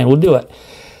 that's fine. We'll do it.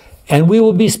 And we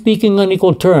will be speaking on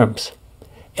equal terms.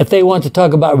 If they want to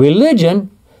talk about religion,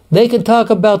 they can talk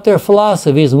about their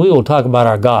philosophies, and we will talk about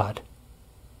our God.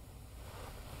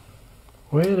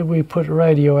 Where do we put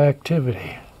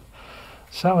radioactivity?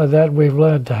 Some of that we've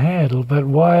learned to handle, but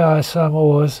why are some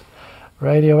ores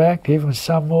radioactive and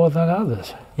some more than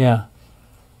others? Yeah.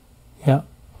 Yeah.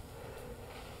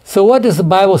 So what does the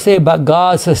Bible say about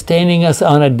God sustaining us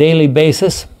on a daily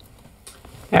basis?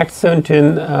 Acts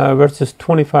 17, verses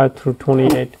 25 through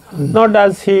 28. Nor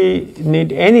does he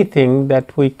need anything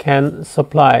that we can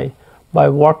supply by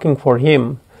working for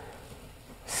him,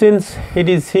 since it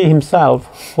is he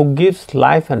himself who gives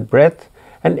life and breath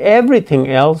and everything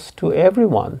else to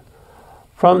everyone.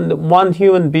 From the one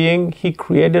human being, he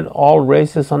created all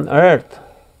races on earth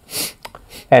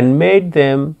and made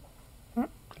them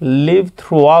live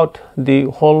throughout the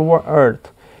whole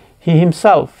earth. He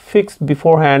himself fixed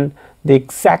beforehand the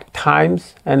exact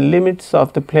times and limits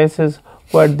of the places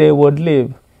where they would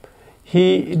live.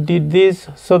 He did this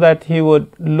so that he would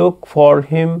look for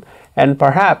him and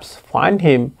perhaps find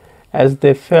him as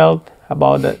they felt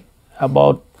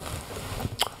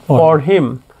for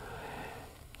him.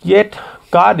 Yet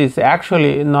God is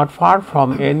actually not far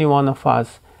from any one of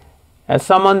us. As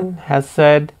someone has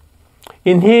said,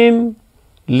 in him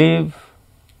we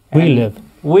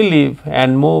live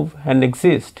and move and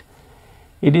exist.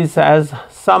 It is as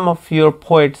some of your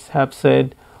poets have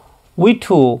said, we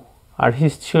too are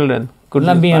his children.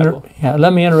 Let me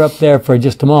interrupt there for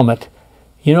just a moment.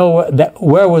 You know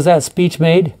where was that speech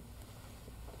made?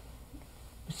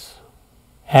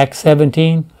 Acts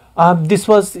 17? This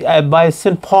was by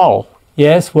St. Paul.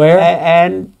 Yes, where?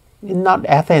 And not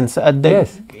Athens.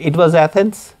 Yes. It was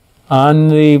Athens? On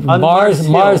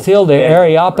Mars Hill, the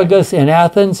Areopagus in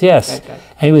Athens, yes. Okay.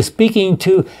 And he was speaking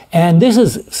to, and this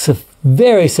is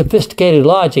very sophisticated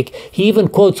logic. He even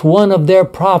quotes one of their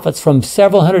prophets from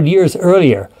several hundred years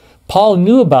earlier. Paul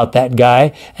knew about that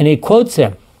guy, and he quotes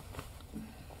him.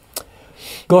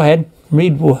 Go ahead,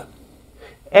 read.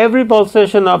 Every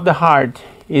pulsation of the heart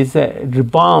is a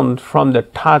rebound from the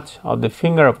touch of the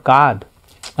finger of God.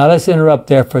 Now let's interrupt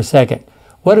there for a second.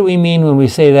 What do we mean when we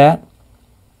say that?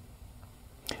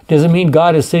 Does it mean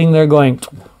God is sitting there going,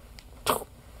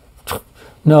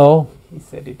 no. He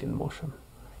set it in motion.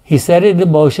 He set it in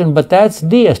motion, but that's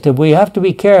deistic. We have to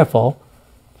be careful.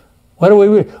 What are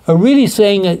we really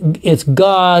saying? It's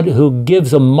God who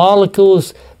gives the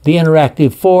molecules the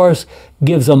interactive force,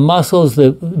 gives the muscles,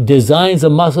 designs the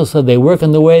muscles so they work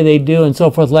in the way they do and so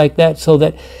forth like that, so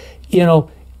that,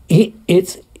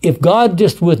 if God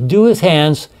just withdrew his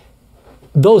hands,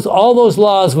 all those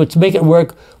laws which make it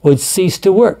work would cease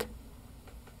to work.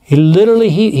 He literally,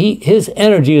 his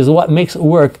energy is what makes it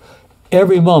work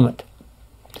every moment.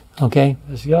 Okay?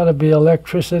 There's got to be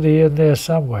electricity in there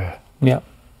somewhere. Yeah.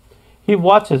 He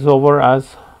watches over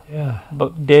us, Yeah.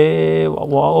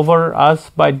 over us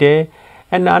by day,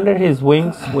 and under his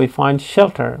wings we find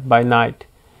shelter by night.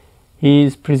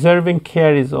 His preserving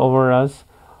care is over us,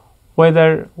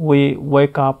 whether we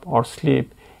wake up or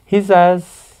sleep. He's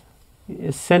as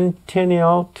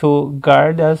sentinel to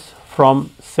guard us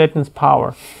from Satan's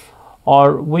power,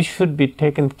 or we should be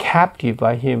taken captive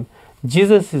by him.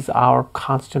 Jesus is our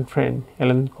constant friend.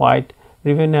 Ellen White,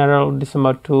 Review and Herald,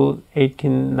 December 2,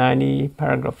 1890,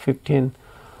 paragraph 15.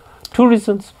 Two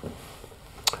reasons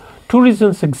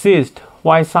exist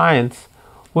why science,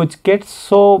 which gets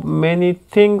so many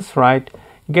things right,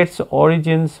 gets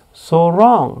origins so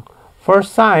wrong.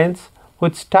 First, science,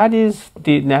 which studies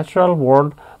the natural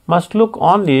world, must look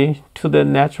only to the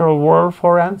natural world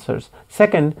for answers.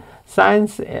 Second,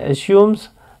 science assumes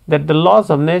that the laws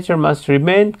of nature must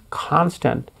remain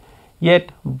constant.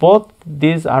 Yet both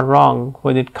these are wrong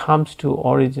when it comes to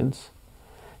origins.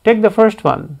 Take the first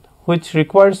one, which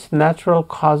requires natural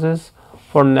causes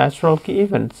for natural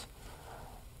events.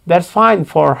 That's fine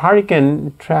for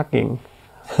hurricane tracking,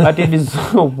 but it is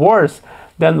worse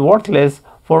than worthless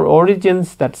for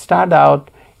origins that start out,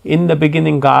 in the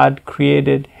beginning God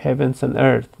created heavens and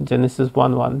earth. Genesis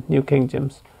 1:1, New King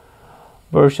James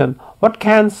Version. What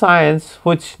can science,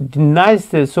 which denies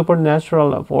the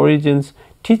supernatural of origins,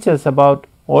 teach us about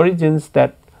origins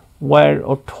that were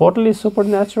totally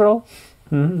supernatural?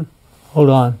 Hold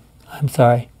on. I'm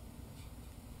sorry.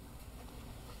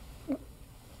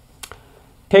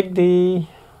 Take the...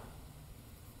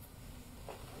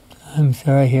 I'm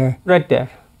sorry here. Right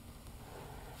there.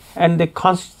 And the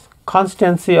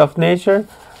constancy of nature.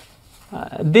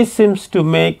 This seems to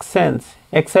make sense,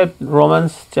 except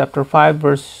Romans chapter 5,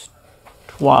 verse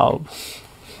 12.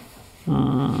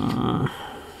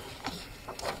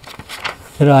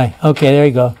 Did I? Okay, there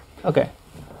you go. Okay.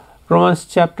 Romans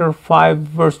chapter 5,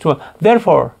 verse 12.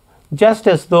 Therefore, just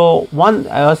as though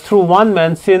through one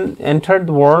man sin entered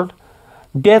the world,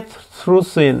 death through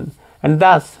sin, and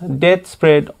thus death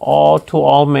spread to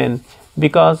all men,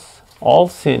 because all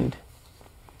sinned.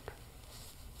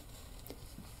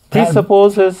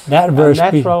 Presupposes that verse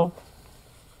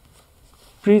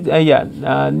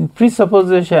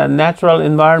presupposes a natural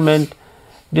environment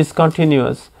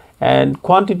discontinuous and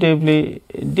qualitatively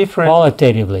different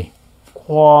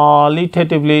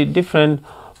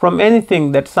from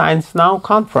anything that science now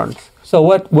confronts. So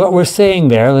what we're saying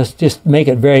there, let's just make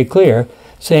it very clear,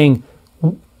 saying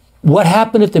what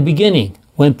happened at the beginning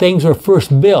when things were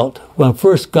first built, when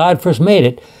God first made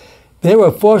it, there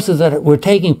were forces that were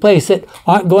taking place that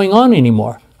aren't going on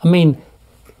anymore. I mean,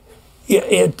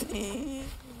 this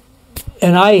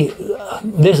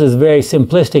is very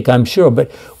simplistic, I'm sure,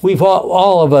 but we've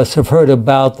all of us have heard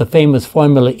about the famous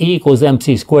formula E equals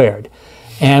MC squared.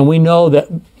 And we know that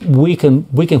we can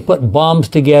put bombs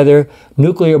together,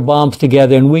 nuclear bombs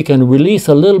together, and we can release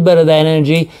a little bit of that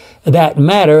energy, that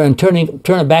matter, and turn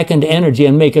it back into energy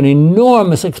and make an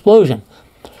enormous explosion.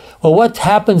 Well, what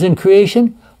happens in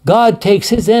creation? God takes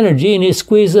his energy and he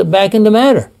squeezes it back into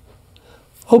matter.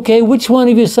 Okay, which one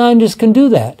of you scientists can do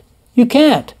that? You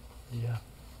can't. Yeah.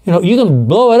 You know, you can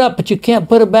blow it up, but you can't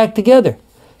put it back together.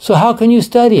 So how can you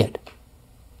study it?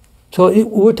 So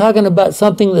we're talking about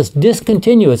something that's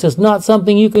discontinuous. It's not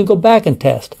something you can go back and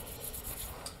test.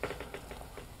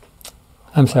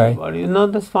 I'm sorry. Well, you know,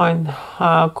 that's fine.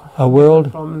 A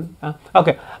world?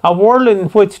 A world in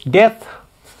which death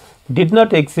did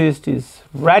not exist is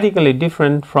radically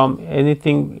different from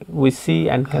anything we see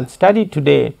and can study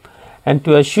today, and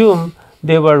to assume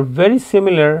they were very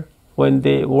similar when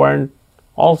they weren't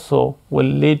also will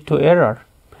lead to error.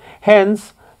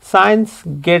 Hence, science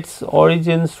gets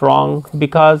origins wrong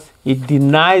because it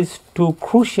denies two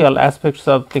crucial aspects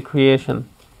of the creation.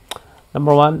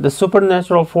 Number one, the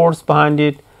supernatural force behind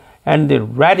it, and the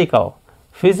radical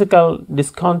physical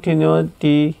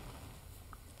discontinuity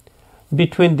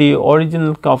between the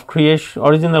original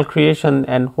creation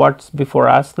and what's before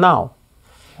us now.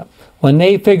 When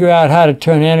they figure out how to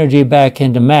turn energy back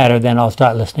into matter, then I'll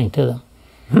start listening to them.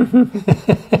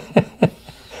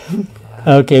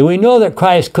 Okay, we know that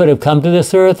Christ could have come to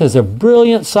this earth as a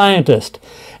brilliant scientist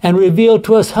and revealed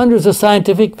to us hundreds of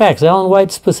scientific facts. Ellen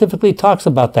White specifically talks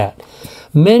about that,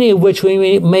 many of which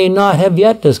we may not have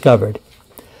yet discovered.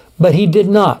 But he did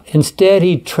not. Instead,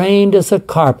 he trained as a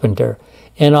carpenter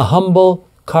in a humble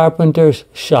carpenter's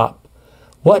shop.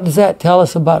 What does that tell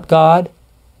us about God?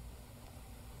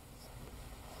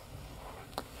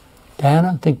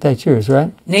 Diana, I think that's yours,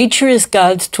 right? Nature is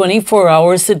God's 24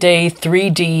 hours a day,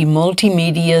 3D,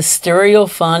 multimedia,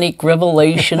 stereophonic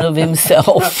revelation of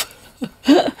himself.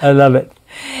 I love it.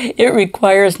 It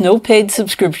requires no paid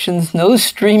subscriptions, no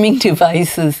streaming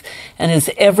devices, and is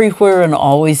everywhere and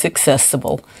always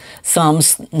accessible.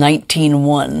 Psalms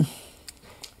 19:1.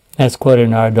 That's quoted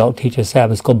in our Adult Teacher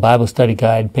Sabbath School Bible Study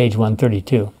Guide, page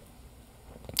 132.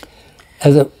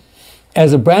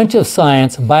 As a branch of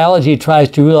science, biology tries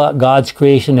to rule out God's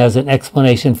creation as an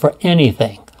explanation for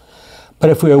anything. But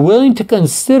if we are willing to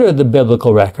consider the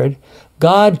biblical record,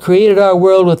 God created our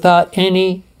world without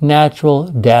any natural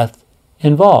death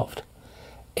involved.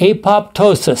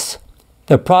 Apoptosis,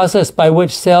 the process by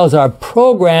which cells are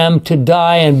programmed to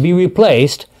die and be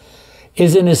replaced,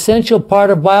 is an essential part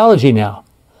of biology now.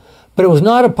 But it was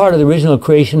not a part of the original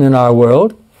creation in our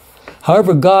world.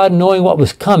 However, God, knowing what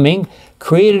was coming,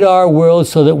 created our world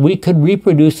so that we could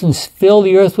reproduce and fill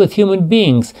the earth with human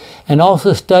beings, and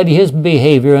also study his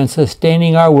behavior in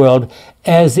sustaining our world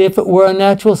as if it were a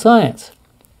natural science.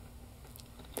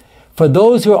 For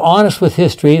those who are honest with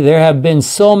history, there have been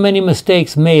so many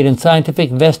mistakes made in scientific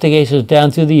investigations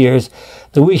down through the years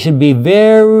that we should be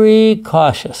very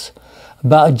cautious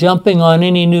about jumping on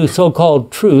any new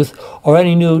so-called truth or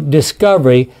any new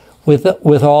discovery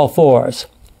with all fours.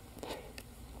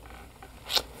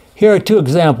 Here are two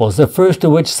examples, the first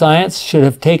of which science should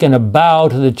have taken a bow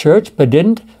to the church but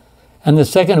didn't, and the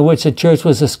second of which the church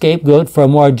was a scapegoat for a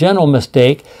more general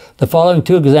mistake. The following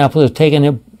two examples are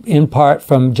taken in part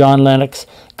from John Lennox,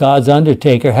 God's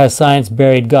Undertaker, Has Science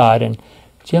Buried God? And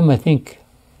Jim, I think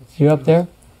you're up there?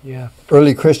 Yeah.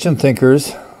 Early Christian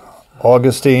thinkers,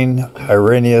 Augustine,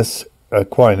 Irenaeus,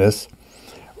 Aquinas,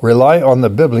 rely on the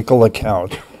biblical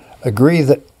account, agree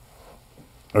that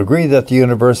the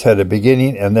universe had a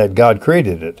beginning and that God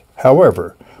created it.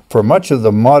 However, for much of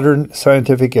the modern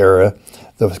scientific era,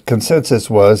 the consensus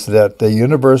was that the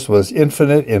universe was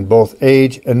infinite in both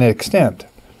age and extent.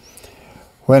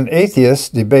 When atheists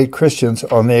debate Christians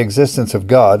on the existence of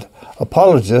God,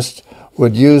 apologists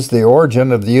would use the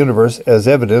origin of the universe as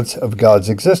evidence of God's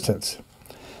existence.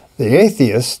 The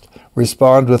atheists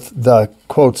respond with the,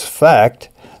 quotes, fact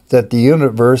that the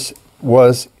universe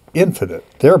was infinite,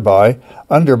 thereby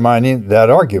undermining that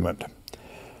argument.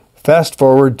 Fast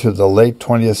forward to the late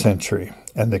 20th century,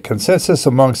 and the consensus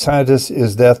among scientists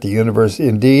is that the universe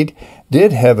indeed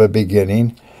did have a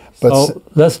beginning. But so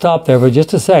let's stop there for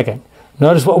just a second.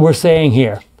 Notice what we're saying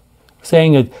here.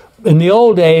 Saying that in the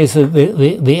old days,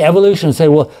 the evolution said,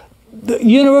 well, the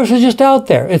universe is just out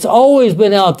there. It's always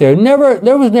been out there.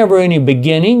 There was never any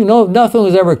beginning. Nothing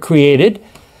was ever created.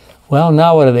 Well,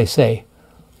 now what do they say?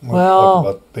 Well,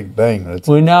 about Big Bang.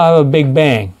 We now have a Big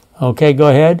Bang. Okay, go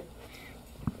ahead.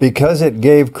 Because it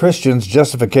gave Christians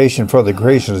justification for the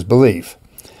creationist belief.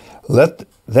 Let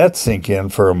that sink in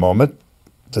for a moment.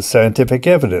 The scientific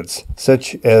evidence,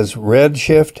 such as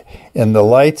redshift in the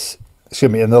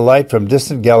light from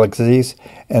distant galaxies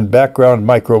and background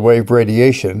microwave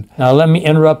radiation. Now let me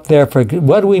interrupt there for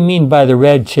what do we mean by the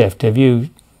redshift? Have you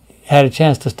had a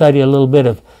chance to study a little bit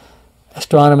of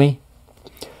astronomy?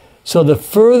 So the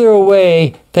further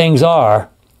away things are,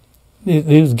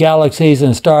 these galaxies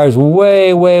and stars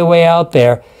way, way, way out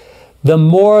there, the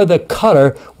more the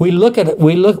color we look at it.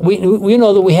 We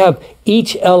know that we have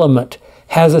each element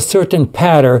has a certain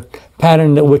pattern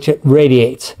at which it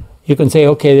radiates. You can say,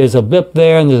 okay, there's a blip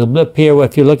there and there's a blip here. Well,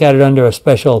 if you look at it under a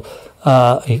special,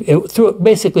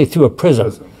 basically through a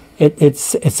prism, it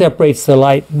separates the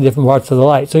light, different parts of the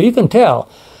light. So you can tell.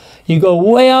 You go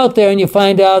way out there and you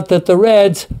find out that the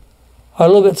reds are a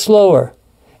little bit slower.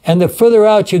 And the further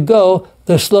out you go,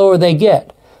 the slower they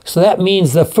get. So that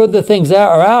means the further things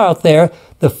are out there,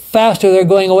 the faster they're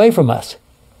going away from us.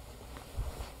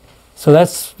 So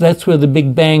that's where the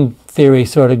Big Bang theory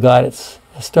sort of got its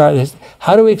start.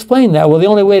 How do we explain that? Well, the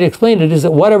only way to explain it is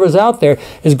that whatever's out there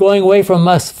is going away from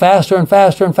us faster and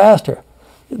faster and faster.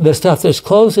 The stuff that's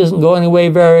close isn't going away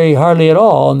very hardly at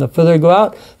all, and the further you go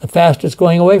out, the faster it's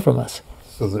going away from us.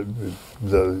 So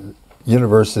the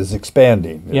universe is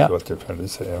expanding, is what they're trying to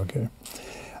say. Okay.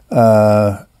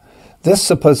 This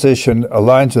supposition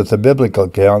aligns with the biblical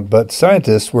account, but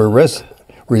scientists were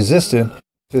resistant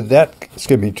to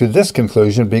this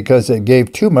conclusion because it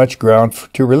gave too much ground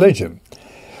to religion.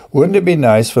 Wouldn't it be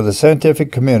nice for the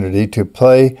scientific community to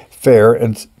play fair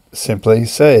and simply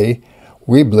say,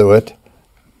 we blew it,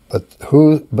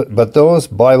 but those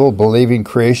Bible-believing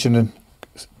creationist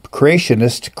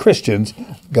Christians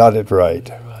got it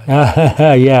right?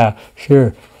 Yeah,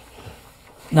 sure.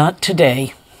 Not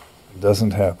today. It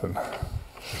doesn't happen.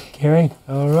 Gary?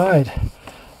 All right.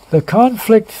 The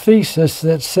conflict thesis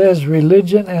that says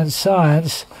religion and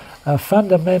science are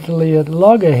fundamentally at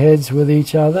loggerheads with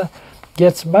each other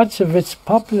gets much of its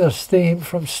popular steam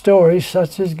from stories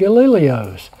such as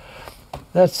Galileo's.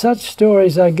 That such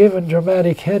stories are given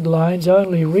dramatic headlines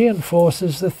only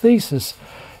reinforces the thesis.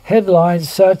 Headlines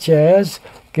such as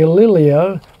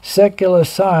Galileo, secular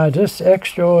scientist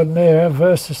extraordinaire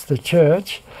versus the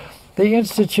church, the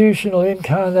institutional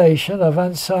incarnation of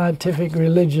unscientific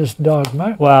religious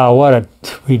dogma. Wow, what a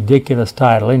ridiculous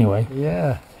title anyway.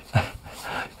 Yeah,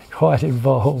 quite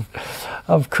involved.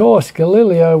 Of course,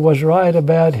 Galileo was right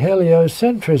about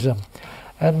heliocentrism,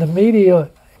 and the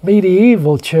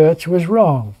medieval church was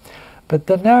wrong. But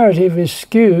the narrative is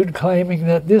skewed, claiming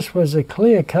that this was a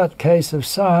clear-cut case of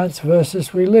science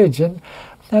versus religion,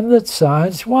 and that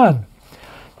science won.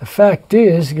 The fact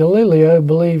is, Galileo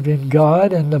believed in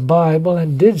God and the Bible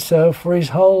and did so for his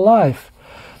whole life.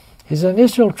 His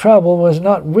initial trouble was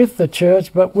not with the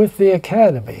church, but with the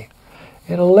academy.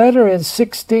 In a letter in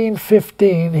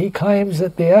 1615, he claims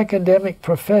that the academic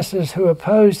professors who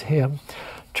opposed him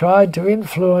tried to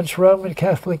influence Roman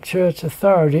Catholic Church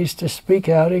authorities to speak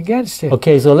out against him.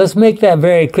 Okay, so let's make that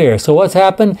very clear. So what's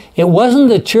happened? It wasn't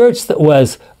the church that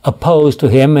was opposed to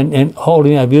him and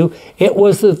holding that view. It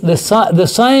was the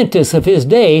scientists of his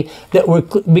day that were,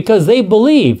 because they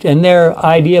believed in their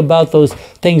idea about those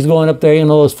things going up there, you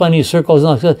know, those funny circles and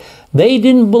all that. They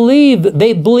didn't believe,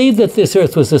 they believed that this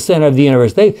earth was the center of the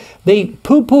universe. They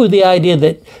poo-pooed the idea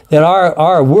that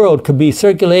our world could be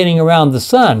circulating around the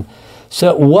sun. So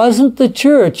it wasn't the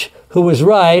church who was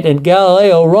right and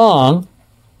Galileo wrong.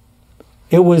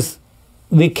 It was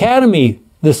the academy,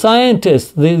 the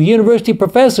scientists, the university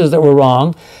professors that were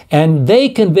wrong, and they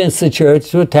convinced the church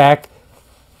to attack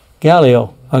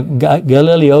Galileo,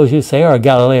 as you say, or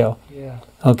Galileo. Yeah.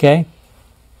 Okay?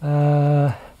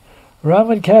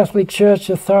 Roman Catholic Church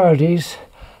authorities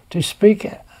to speak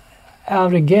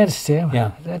out against him.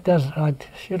 Yeah. That doesn't. I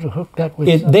should have hooked that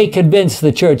with. They convinced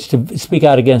the church to speak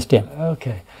out against him.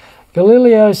 Okay.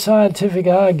 Galileo's scientific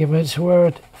arguments were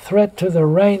a threat to the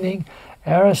reigning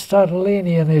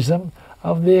Aristotelianism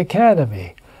of the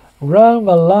academy. Rome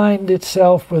aligned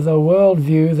itself with a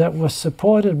worldview that was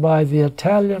supported by the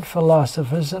Italian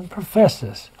philosophers and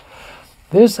professors.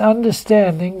 This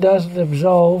understanding doesn't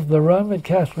absolve the Roman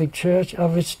Catholic Church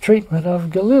of its treatment of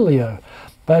Galileo,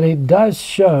 but it does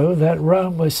show that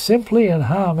Rome was simply in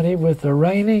harmony with the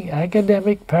reigning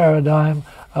academic paradigm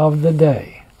of the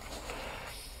day.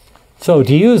 So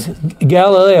to use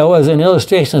Galileo as an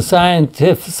illustration of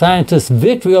scientists'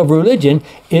 victory over religion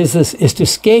is to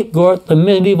scapegoat the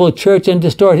medieval church and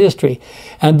distort history.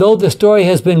 And though the story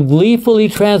has been gleefully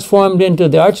transformed into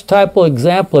the archetypal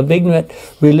example of ignorant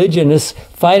religionists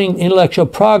fighting intellectual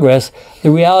progress, the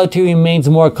reality remains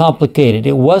more complicated.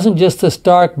 It wasn't just the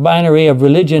stark binary of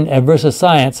religion versus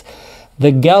science.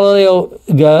 The Galileo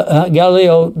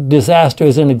disaster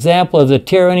is an example of the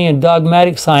tyranny and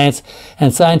dogmatic science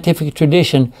and scientific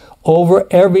tradition over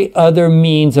every other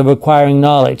means of acquiring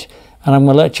knowledge. And I'm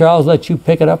going to let Charles let you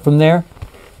pick it up from there.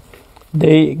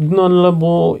 The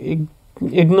ignoble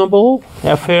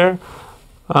affair,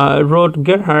 wrote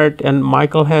Gerhard and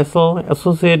Michael Hassel,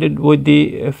 associated with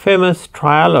the famous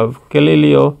trial of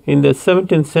Galileo in the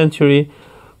 17th century,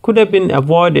 could have been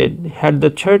avoided had the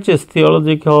church's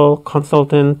theological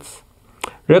consultants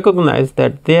recognized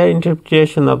that their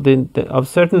interpretation of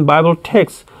certain Bible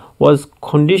texts was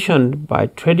conditioned by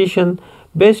tradition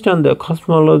based on the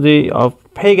cosmology of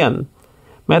pagan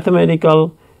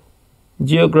mathematical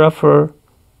geographer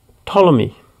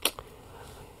Ptolemy.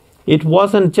 It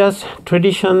wasn't just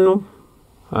tradition,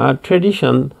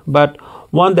 but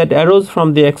one that arose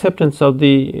from the acceptance of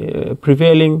the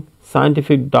prevailing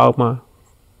scientific dogma.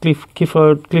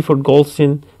 Clifford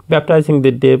Goldstein, Baptizing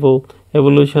the Devil,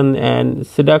 Evolution and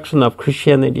Seduction of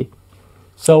Christianity.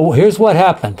 So here's what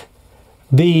happened.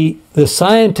 The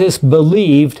scientists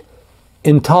believed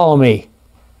in Ptolemy.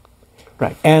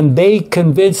 Right. And they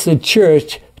convinced the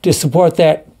church to support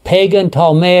that pagan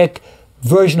Ptolemaic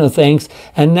version of things.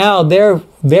 And now they're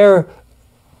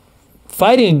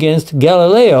fighting against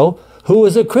Galileo, who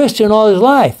was a Christian all his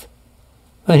life.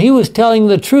 And he was telling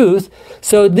the truth.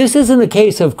 So this isn't a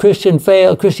case of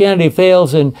Christianity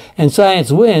fails and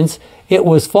science wins. It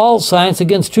was false science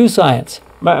against true science.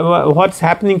 But what's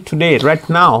happening today, right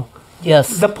now?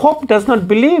 Yes. The Pope does not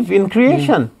believe in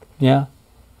creation. Yeah.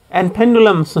 And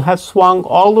pendulum has swung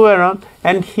all the way around,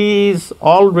 and he is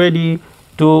all ready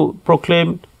to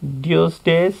proclaim Dios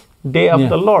Day of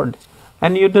the Lord.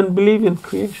 And you don't believe in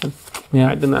creation.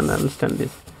 Yeah. I do not understand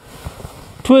this.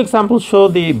 Two examples show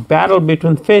the battle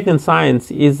between faith and science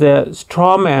is a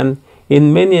straw man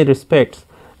in many respects.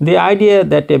 The idea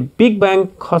that a Big Bang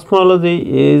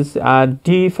cosmology is a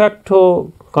de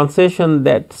facto concession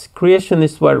that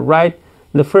creationists were right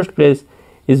in the first place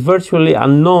is virtually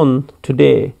unknown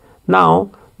today. Now,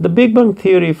 the Big Bang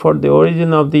theory for the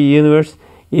origin of the universe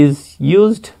is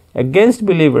used against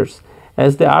believers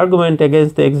as the argument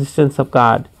against the existence of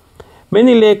God.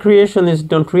 Many lay creationists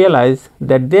don't realize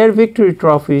that their victory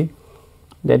trophy,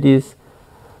 that is,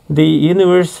 the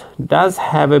universe does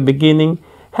have a beginning,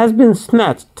 has been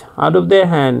snatched out of their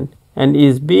hand and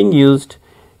is being used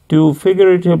to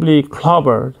figuratively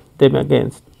clobber them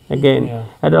again. Yeah.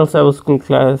 Adult Sabbath School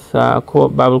class,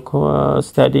 Bible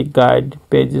study guide,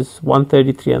 pages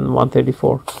 133 and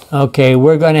 134. Okay,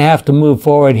 we're going to have to move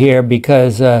forward here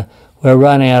because we're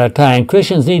running out of time.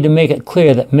 Christians need to make it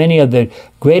clear that many of the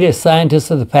greatest scientists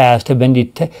of the past have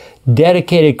been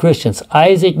dedicated Christians.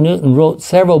 Isaac Newton wrote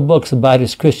several books about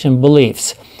his Christian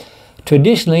beliefs.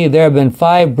 Traditionally, there have been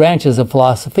 5 branches of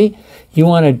philosophy. You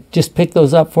want to just pick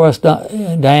those up for us,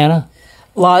 Diana?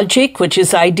 Logic, which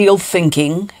is ideal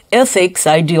thinking. Ethics,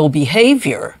 ideal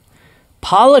behavior.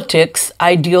 Politics,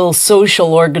 ideal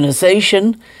social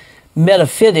organization.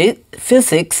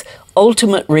 Metaphysics,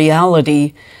 ultimate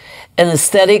reality. And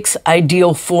aesthetics,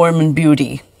 ideal form and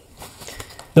beauty.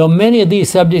 Though many of these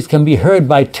subjects can be heard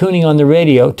by tuning on the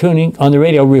radio,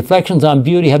 reflections on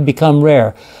beauty have become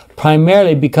rare,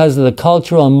 primarily because of the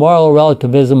cultural and moral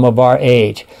relativism of our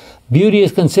age. Beauty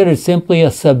is considered simply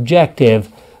a subjective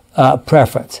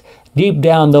preference. Deep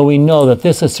down, though, we know that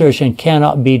this assertion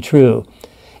cannot be true.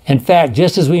 In fact,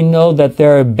 just as we know that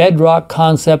there are bedrock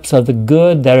concepts of the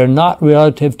good that are not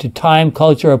relative to time,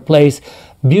 culture, or place,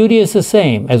 beauty is the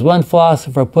same. As one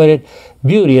philosopher put it,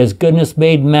 beauty is goodness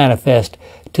made manifest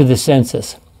to the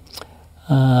senses.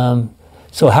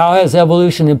 So how has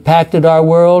evolution impacted our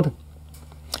world?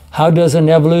 How does an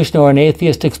evolutionist or an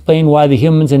atheist explain why the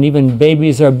humans and even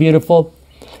babies are beautiful?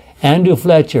 Andrew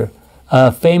Fletcher, a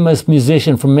famous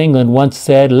musician from England, once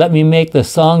said, "Let me make the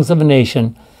songs of a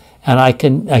nation, and I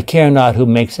care not who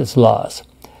makes its laws."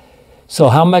 So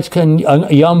how much can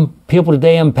young people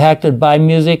today impacted by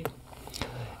music?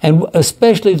 And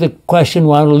especially the question I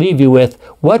want to leave you with,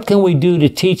 what can we do to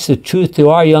teach the truth to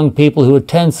our young people who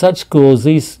attend such schools,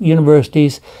 these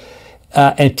universities,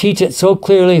 and teach it so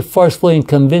clearly, forcefully, and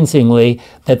convincingly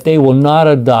that they will not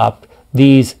adopt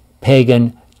these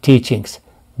pagan teachings?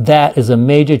 That is a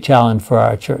major challenge for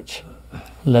our church.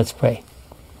 Let's pray.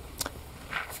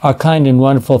 Our kind and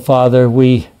wonderful Father,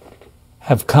 we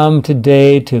have come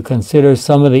today to consider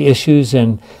some of the issues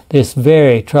in this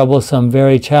very troublesome,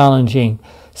 very challenging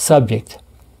subject.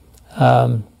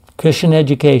 Christian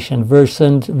education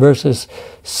versus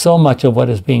so much of what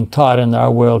is being taught in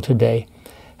our world today.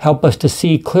 Help us to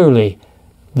see clearly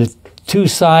the two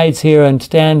sides here and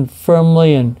stand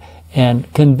firmly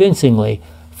and convincingly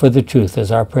for the truth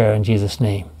is our prayer in Jesus'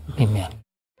 name. Amen.